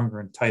stronger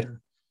and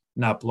tighter,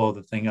 not blow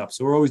the thing up.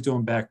 So we're always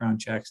doing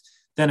background checks.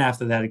 Then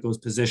after that, it goes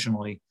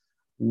positionally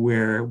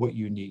what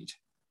you need.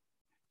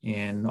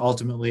 And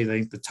ultimately, I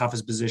think the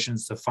toughest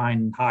positions to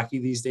find in hockey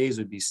these days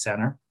would be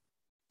center,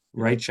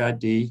 right shot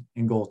D,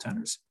 and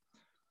goaltenders.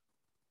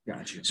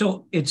 Gotcha.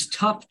 So it's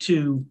tough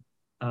to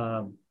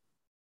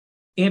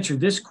answer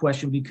this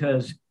question,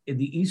 because in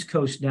the East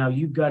Coast now,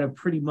 you've got to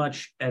pretty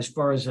much, as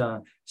far as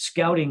a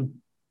scouting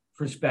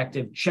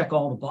perspective, check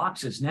all the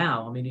boxes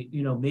now. I mean,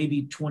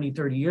 maybe 20,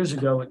 30 years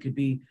ago, it could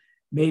be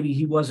maybe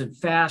he wasn't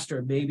fast,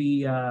 or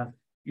maybe,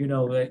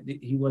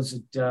 he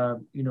wasn't,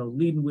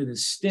 leading with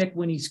his stick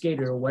when he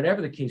skated, or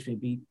whatever the case may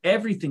be.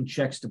 Everything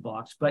checks the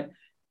box, but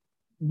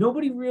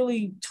nobody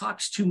really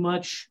talks too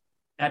much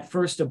at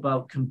first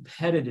about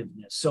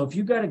competitiveness. So if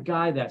you got a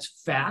guy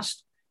that's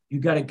fast, you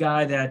got a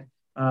guy that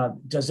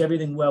does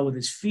everything well with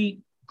his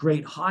feet,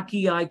 great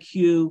hockey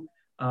IQ,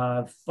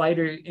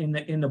 fighter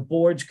in the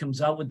boards, comes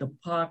out with the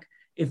puck.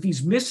 If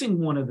he's missing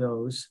one of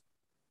those,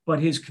 but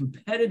his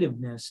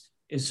competitiveness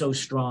is so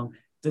strong,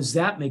 does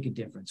that make a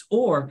difference?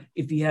 Or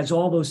if he has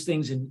all those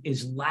things and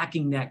is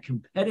lacking that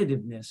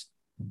competitiveness,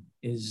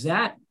 does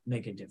that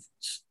make a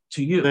difference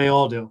to you? They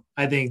all do.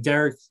 I think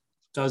Derek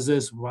does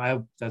this.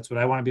 That's what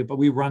I want to be. But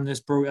we run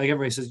this program. Like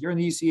everybody says, you're in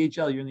the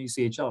ECHL, you're in the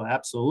ECHL.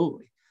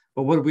 Absolutely.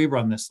 But what do we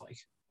run this like?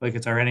 Like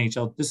it's our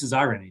NHL. This is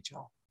our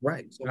NHL.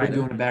 Right. So we're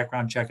doing a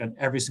background check on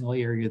every single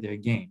area of their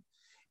game.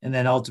 And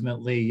then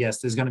ultimately,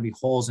 yes, there's going to be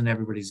holes in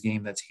everybody's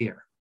game that's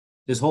here.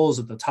 There's holes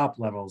at the top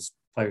levels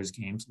players'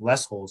 games,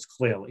 less holes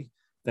clearly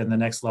than the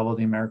next level of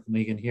the American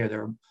League. And here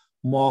there are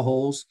more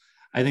holes.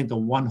 I think the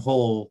one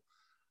hole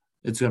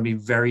it's going to be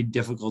very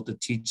difficult to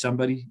teach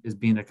somebody is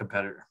being a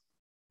competitor.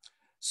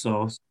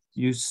 So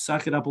you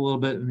suck it up a little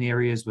bit in the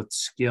areas with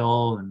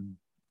skill and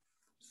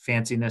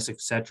fanciness, et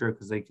cetera,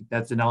 because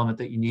that's an element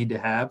that you need to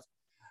have.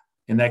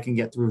 And that can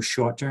get through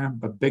short term,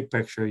 but big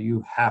picture,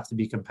 you have to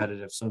be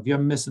competitive. So if you're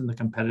missing the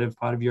competitive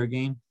part of your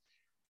game,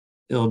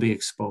 it'll be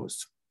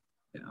exposed.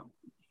 Yeah.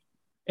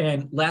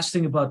 And last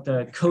thing about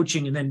the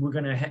coaching, and then we're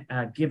going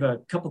to give a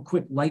couple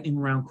quick lightning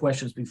round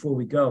questions before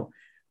we go.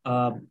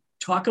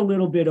 Talk a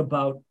little bit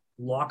about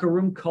locker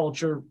room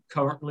culture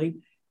currently,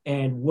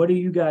 and what are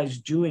you guys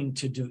doing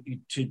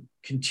to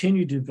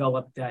continue to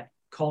develop that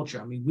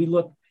culture? I mean, we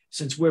look,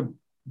 since we're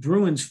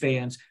Bruins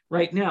fans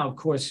right now, of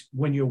course,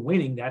 when you're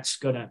winning, that's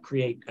going to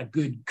create a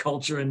good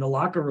culture in the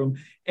locker room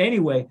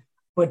anyway,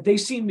 but they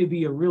seem to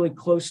be a really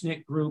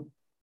close-knit group,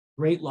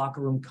 great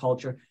locker room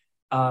culture.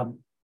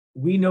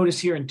 We notice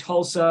here in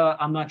Tulsa,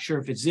 I'm not sure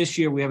if it's this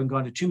year, we haven't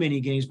gone to too many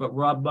games, but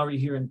Rob Murray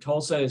here in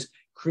Tulsa has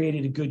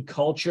created a good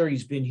culture.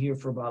 He's been here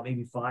for about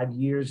maybe 5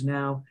 years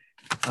now.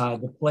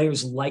 The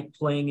players like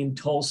playing in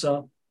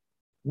Tulsa.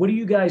 What are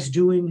you guys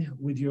doing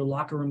with your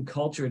locker room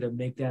culture to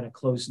make that a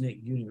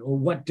close-knit unit? Or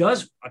what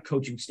does a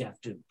coaching staff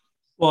do?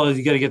 Well,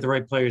 you got to get the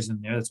right players in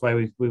there. That's why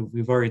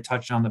we've already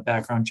touched on the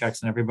background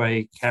checks and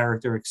everybody,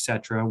 character,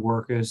 etc.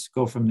 Workers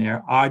go from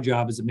there. Our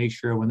job is to make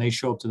sure when they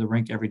show up to the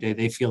rink every day,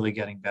 they feel they're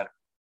getting better.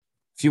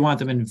 If you want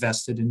them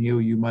invested in you,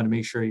 you want to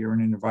make sure you're in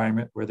an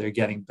environment where they're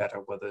getting better,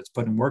 whether it's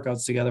putting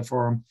workouts together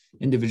for them,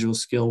 individual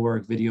skill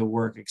work, video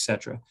work,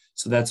 etc.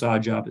 So that's our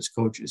job as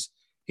coaches.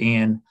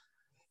 And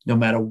no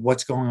matter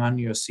what's going on in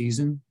your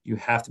season, you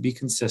have to be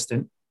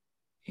consistent,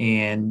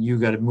 and you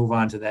got to move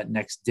on to that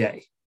next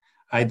day.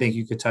 I think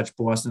you could touch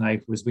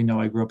Boston. We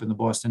know I grew up in the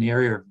Boston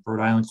area, Rhode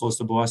Island, close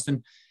to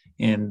Boston,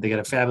 and they got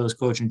a fabulous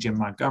coach in Jim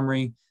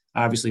Montgomery.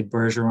 Obviously,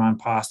 Bergeron,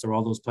 Pasta,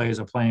 all those players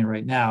are playing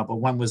right now. But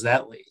when was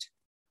that lead?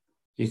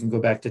 You can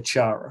go back to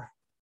Chara.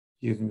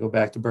 You can go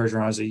back to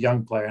Bergeron as a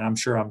young player, and I'm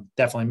sure I'm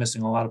definitely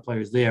missing a lot of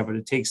players there. But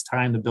it takes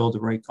time to build the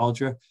right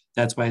culture.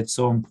 That's why it's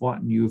so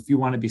important. If you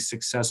want to be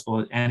successful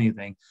at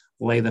anything,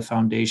 lay the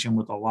foundation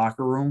with the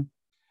locker room,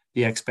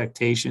 the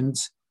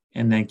expectations,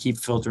 and then keep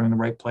filtering the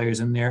right players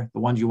in there. The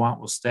ones you want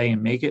will stay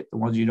and make it. The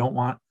ones you don't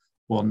want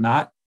will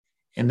not.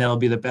 And that'll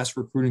be the best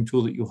recruiting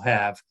tool that you'll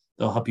have.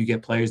 They'll help you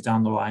get players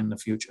down the line in the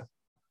future.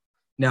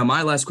 Now,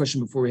 my last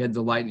question before we head to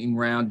the lightning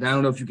round, I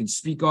don't know if you can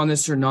speak on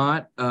this or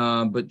not,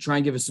 but try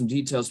and give us some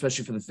details,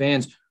 especially for the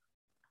fans.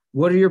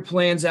 What are your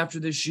plans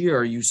after this year?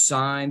 Are you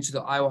signed to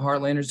the Iowa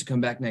Heartlanders to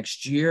come back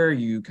next year? Are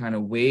you kind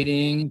of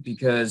waiting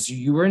because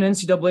you were in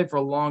NCAA for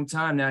a long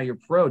time? Now you're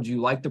pro. Do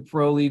you like the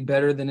pro league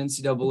better than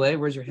NCAA?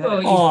 Where's your head?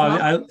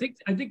 I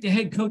think the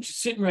head coach is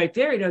sitting right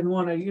there. He doesn't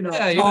want to,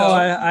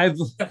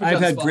 I've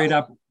had great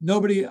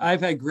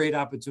I've had great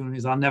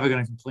opportunities. I'm never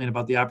going to complain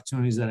about the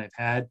opportunities that I've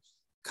had.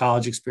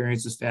 College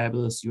experience is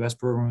fabulous. U.S.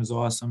 program is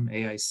awesome.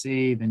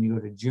 AIC. Then you go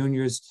to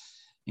juniors.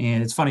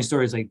 And it's funny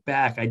stories like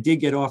back, I did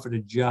get offered a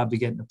job to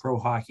get into pro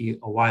hockey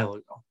a while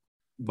ago.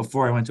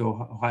 Before I went to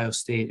Ohio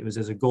State, it was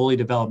as a goalie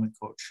development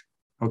coach.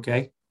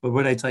 Okay. But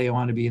what did I tell you? I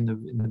want to be in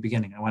the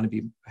beginning. I want to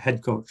be a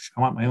head coach.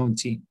 I want my own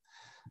team.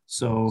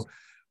 So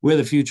where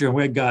the future and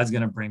where God's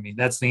going to bring me.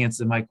 That's the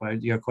answer to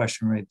your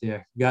question right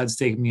there. God's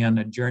taking me on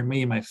a journey,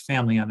 me and my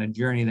family on a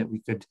journey that we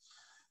could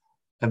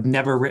have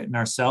never written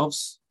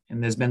ourselves.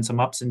 And there's been some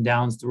ups and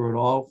downs through it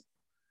all,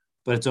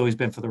 but it's always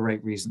been for the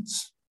right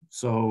reasons.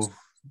 So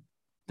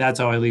that's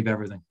how I leave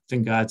everything. It's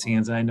in God's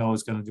hands. And I know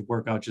it's going to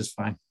work out just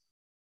fine.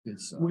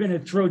 We're going to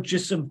throw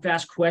just some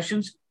fast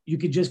questions. You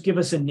could just give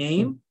us a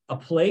name, a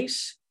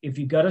place. If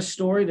you got a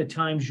story, the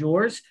time's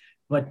yours.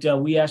 But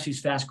we ask these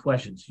fast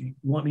questions. You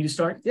want me to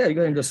start? Yeah, you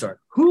go ahead and go start.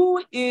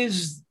 Who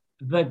is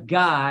the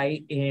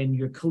guy in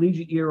your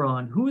collegiate year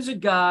on? Who is a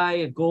guy,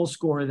 a goal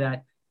scorer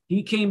that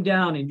he came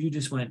down and you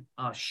just went,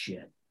 oh,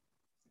 shit?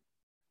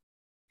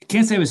 I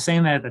can't say I was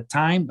saying that at the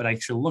time, but I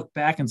should look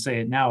back and say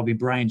it now. It'll be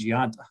Brian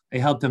Giunta. I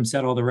helped him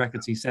set all the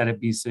records he set at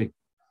BC.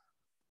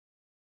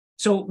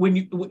 So when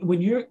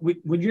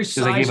you're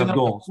sizing up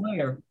a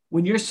player,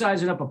 when you're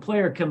sizing up a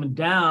player coming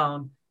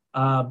down,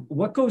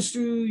 what goes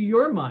through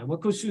your mind?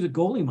 What goes through the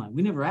goalie mind?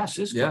 We never asked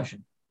this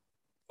question.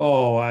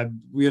 Oh,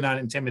 we are not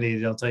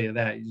intimidated. I'll tell you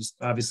that. You just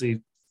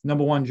obviously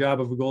number one job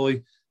of a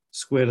goalie,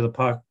 square to the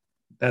puck.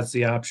 That's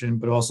the option.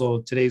 But also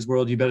today's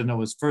world, you better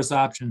know his first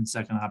option,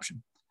 second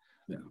option.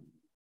 Yeah.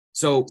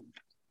 So,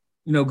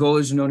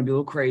 goalies are known to be a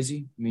little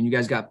crazy. I mean, you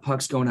guys got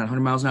pucks going at 100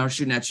 miles an hour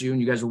shooting at you,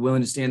 and you guys are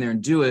willing to stand there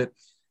and do it.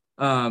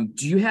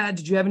 Did you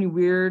have any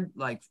weird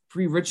like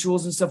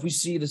pre-rituals and stuff? We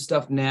see the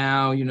stuff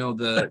now,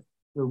 the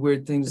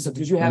weird things and stuff.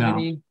 Did you have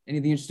anything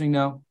interesting?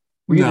 No.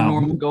 Were you the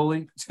normal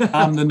goalie?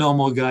 I'm the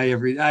normal guy.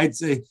 I'd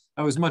say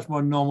I was much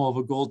more normal of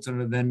a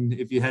goaltender than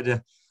if you had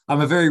to. I'm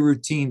a very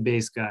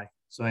routine-based guy.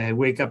 So I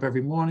wake up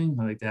every morning.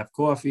 I like to have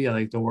coffee. I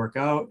like to work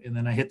out, and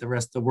then I hit the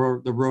rest of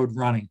the road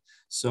running.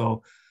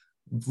 So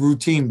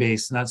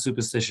routine-based, not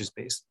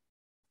superstitious-based.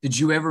 Did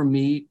you ever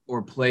meet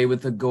or play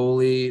with a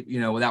goalie,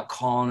 without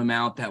calling him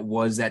out, that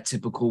was that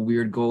typical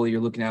weird goalie?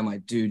 You're looking at him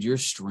like, dude, you're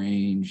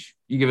strange.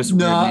 You give us a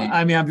weird name.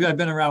 I mean, I've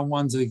been around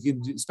ones,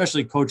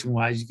 especially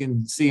coaching-wise. You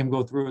can see them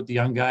go through it with the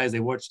young guys.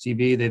 They watch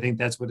TV. They think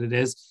that's what it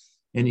is.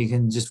 And you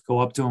can just go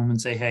up to them and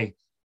say, hey,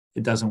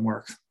 it doesn't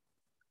work.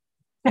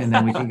 And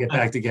then we can get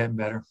back to getting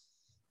better.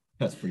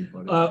 That's pretty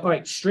funny. All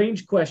right,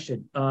 strange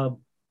question.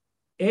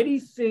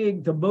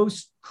 Anything, the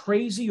most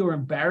crazy or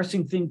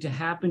embarrassing thing to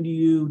happen to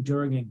you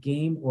during a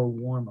game or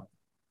warm-up?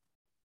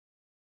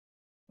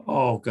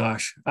 Oh,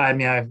 gosh. I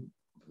mean,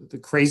 the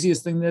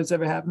craziest thing that's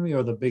ever happened to me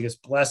or the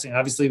biggest blessing,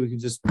 obviously, we can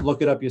just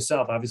look it up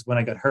yourself. Obviously, when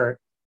I got hurt.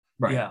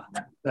 Right. Yeah.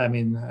 I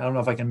mean, I don't know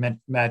if I can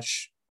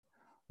match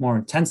more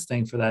intense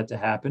thing for that to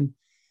happen.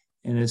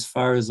 And as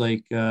far as I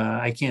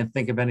can't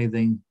think of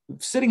anything.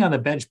 Sitting on the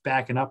bench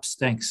backing up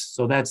stinks.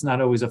 So that's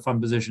not always a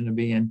fun position to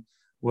be in,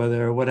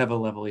 whatever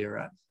level you're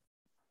at.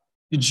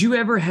 Did you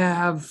ever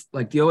have,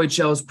 the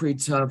OHL is pretty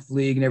tough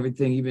league and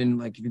everything,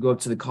 even if you go up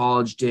to the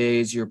college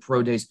days, your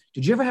pro days,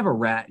 did you ever have a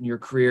rat in your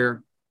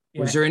career?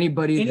 Yeah. Was there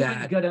anybody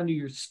that got under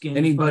your skin?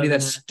 Anybody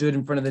that stood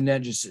in front of the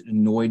net just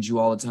annoyed you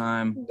all the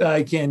time?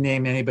 I can't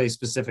name anybody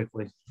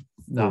specifically.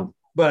 No.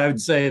 But I would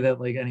say that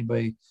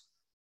anybody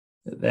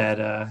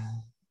that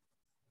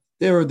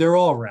They're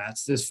all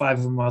rats. There's 5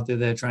 of them out there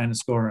that are trying to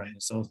score on you.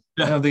 So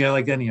I don't think I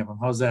like any of them.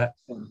 How's that?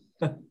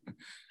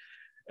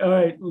 All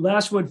right,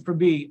 last one for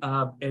me,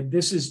 and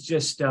this is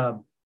just,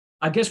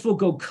 I guess we'll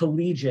go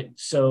collegiate.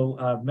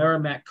 So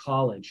Merrimack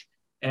College,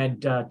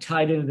 and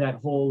tied into that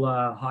whole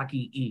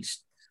Hockey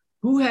East.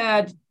 Who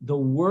had the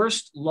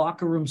worst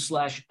locker room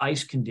 /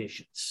 ice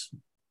conditions?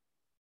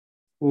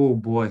 Oh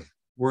boy,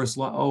 worst.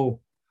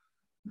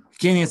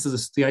 Can't answer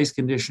the ice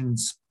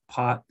conditions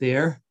pot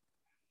there.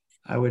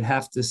 I would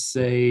have to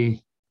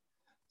say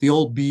the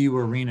old BU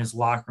Arena's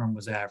locker room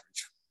was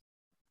average.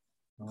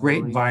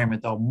 Great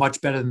environment, though, much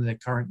better than the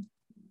current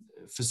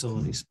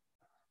facilities.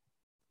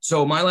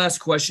 So my last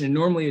question,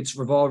 normally it's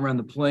revolved around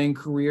the playing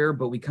career,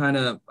 but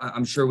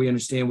I'm sure we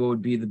understand what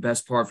would be the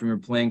best part from your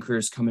playing career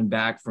is coming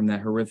back from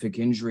that horrific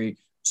injury.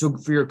 So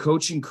for your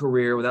coaching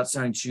career, without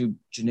sounding too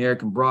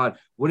generic and broad,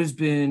 what has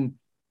been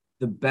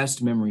the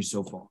best memory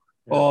so far?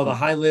 Oh, the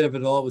highlight of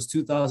it all was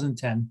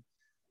 2010.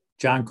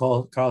 John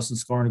Carlson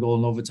scoring a goal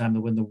in overtime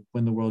to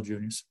win the World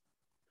Juniors.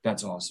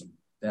 That's awesome.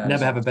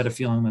 Never have a better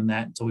feeling than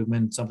that until we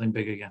win something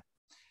big again.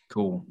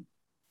 Cool.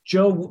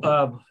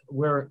 Joe,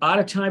 we're out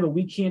of time, but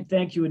we can't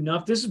thank you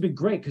enough. This has been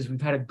great because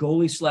we've had a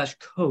goalie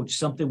 / coach,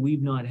 something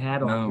we've not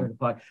had on here.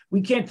 But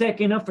we can't thank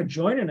you enough for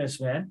joining us,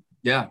 man.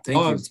 Yeah, thank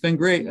you. It's been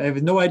great. I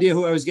have no idea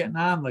who I was getting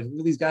on. Like,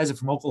 these guys are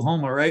from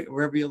Oklahoma, right?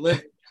 Wherever you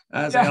live.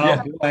 I was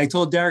I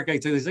told Derek,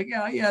 he's like,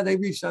 yeah, they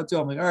reached out to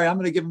him. I'm like, all right, I'm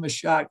going to give him a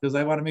shot because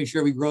I want to make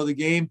sure we grow the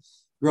game,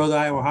 grow the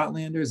Iowa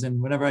Heartlanders,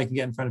 and whenever I can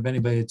get in front of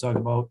anybody to talk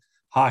about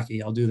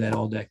hockey, I'll do that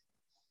all day.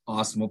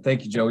 Awesome. Well,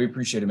 thank you, Joe. We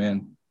appreciate it,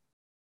 man.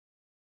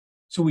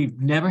 So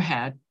we've never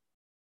had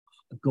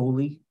a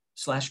goalie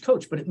 /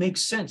 coach, but it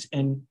makes sense.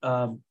 And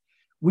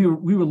we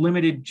were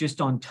limited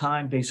just on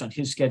time based on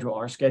his schedule,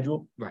 our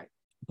schedule. Right.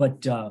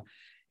 But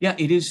yeah,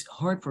 it is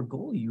hard for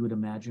goalie, you would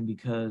imagine,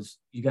 because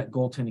you got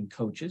goaltending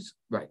coaches.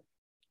 Right.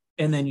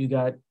 And then you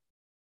got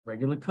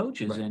regular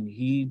coaches. Right. And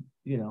he,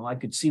 I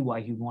could see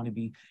why he'd want to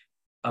be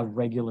a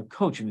regular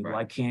coach. I mean,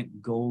 why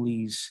can't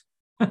goalies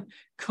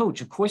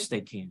coach? Of course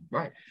they can.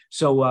 Right.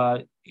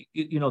 So,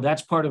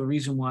 that's part of the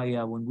reason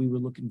why when we were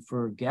looking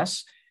for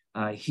guests,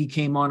 he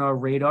came on our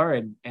radar,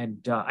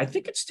 and I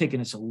think it's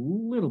taken us a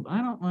little,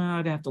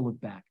 I'd have to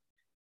look back,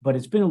 but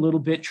it's been a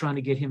little bit trying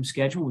to get him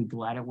scheduled. We're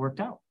glad it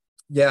worked out.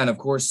 Yeah. And of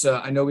course,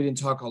 I know we didn't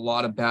talk a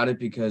lot about it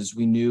because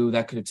we knew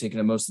that could have taken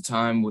up most of the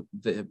time with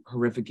the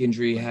horrific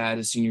injury he had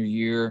his senior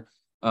year.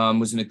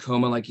 Was in a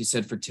coma, like you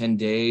said, for 10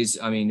 days.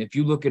 I mean, if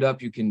you look it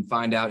up, you can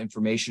find out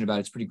information about it.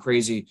 It's pretty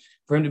crazy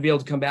for him to be able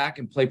to come back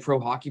and play pro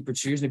hockey for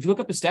 2 years. And if you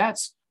look up the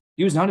stats,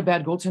 he was not a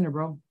bad goaltender,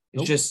 bro.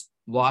 It's just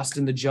lost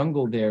in the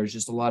jungle there. It's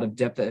just a lot of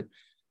depth at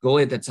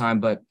goalie at that time,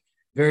 but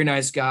very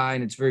nice guy.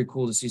 And it's very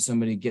cool to see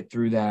somebody get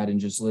through that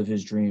and just live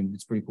his dream.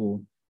 It's pretty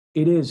cool.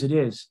 It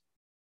is.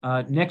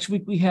 Next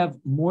week we have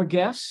more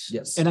guests.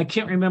 Yes. And I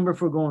can't remember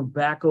if we're going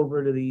back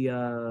over to the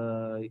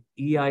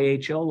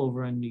EIHL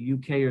over in the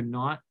UK or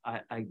not.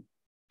 I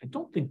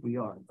don't think we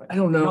are. But I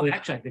don't know. No,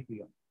 actually, I think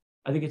we are.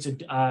 I think it's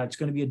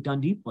going to be a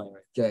Dundee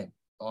player. Okay.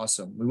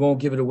 Awesome. We won't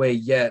give it away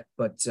yet,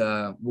 but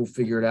we'll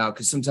figure it out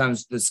because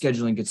sometimes the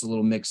scheduling gets a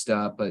little mixed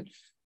up, but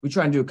we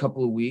try and do a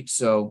couple of weeks,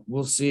 so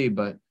we'll see.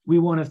 But we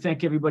want to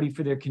thank everybody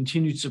for their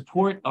continued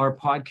support. Our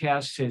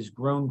podcast has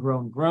grown.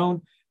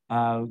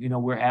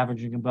 We're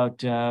averaging about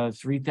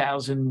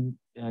 3,000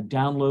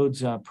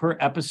 downloads per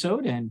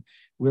episode, and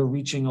we're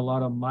reaching a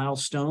lot of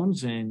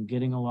milestones and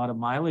getting a lot of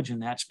mileage,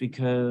 and that's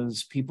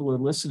because people are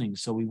listening.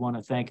 So we want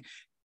to thank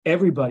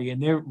everybody,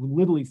 and they're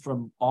literally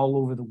from all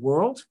over the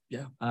world.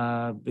 Yeah.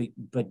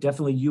 But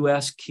definitely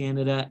US,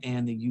 Canada,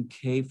 and the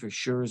UK for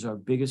sure is our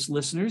biggest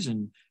listeners,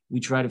 and we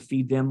try to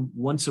feed them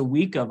once a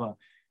week of a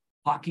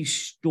hockey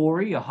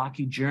story, a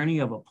hockey journey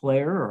of a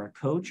player or a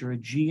coach or a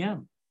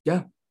GM.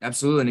 Yeah.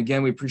 Absolutely. And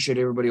again, we appreciate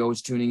everybody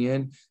always tuning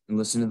in and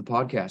listening to the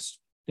podcast.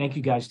 Thank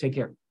you, guys. Take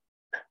care.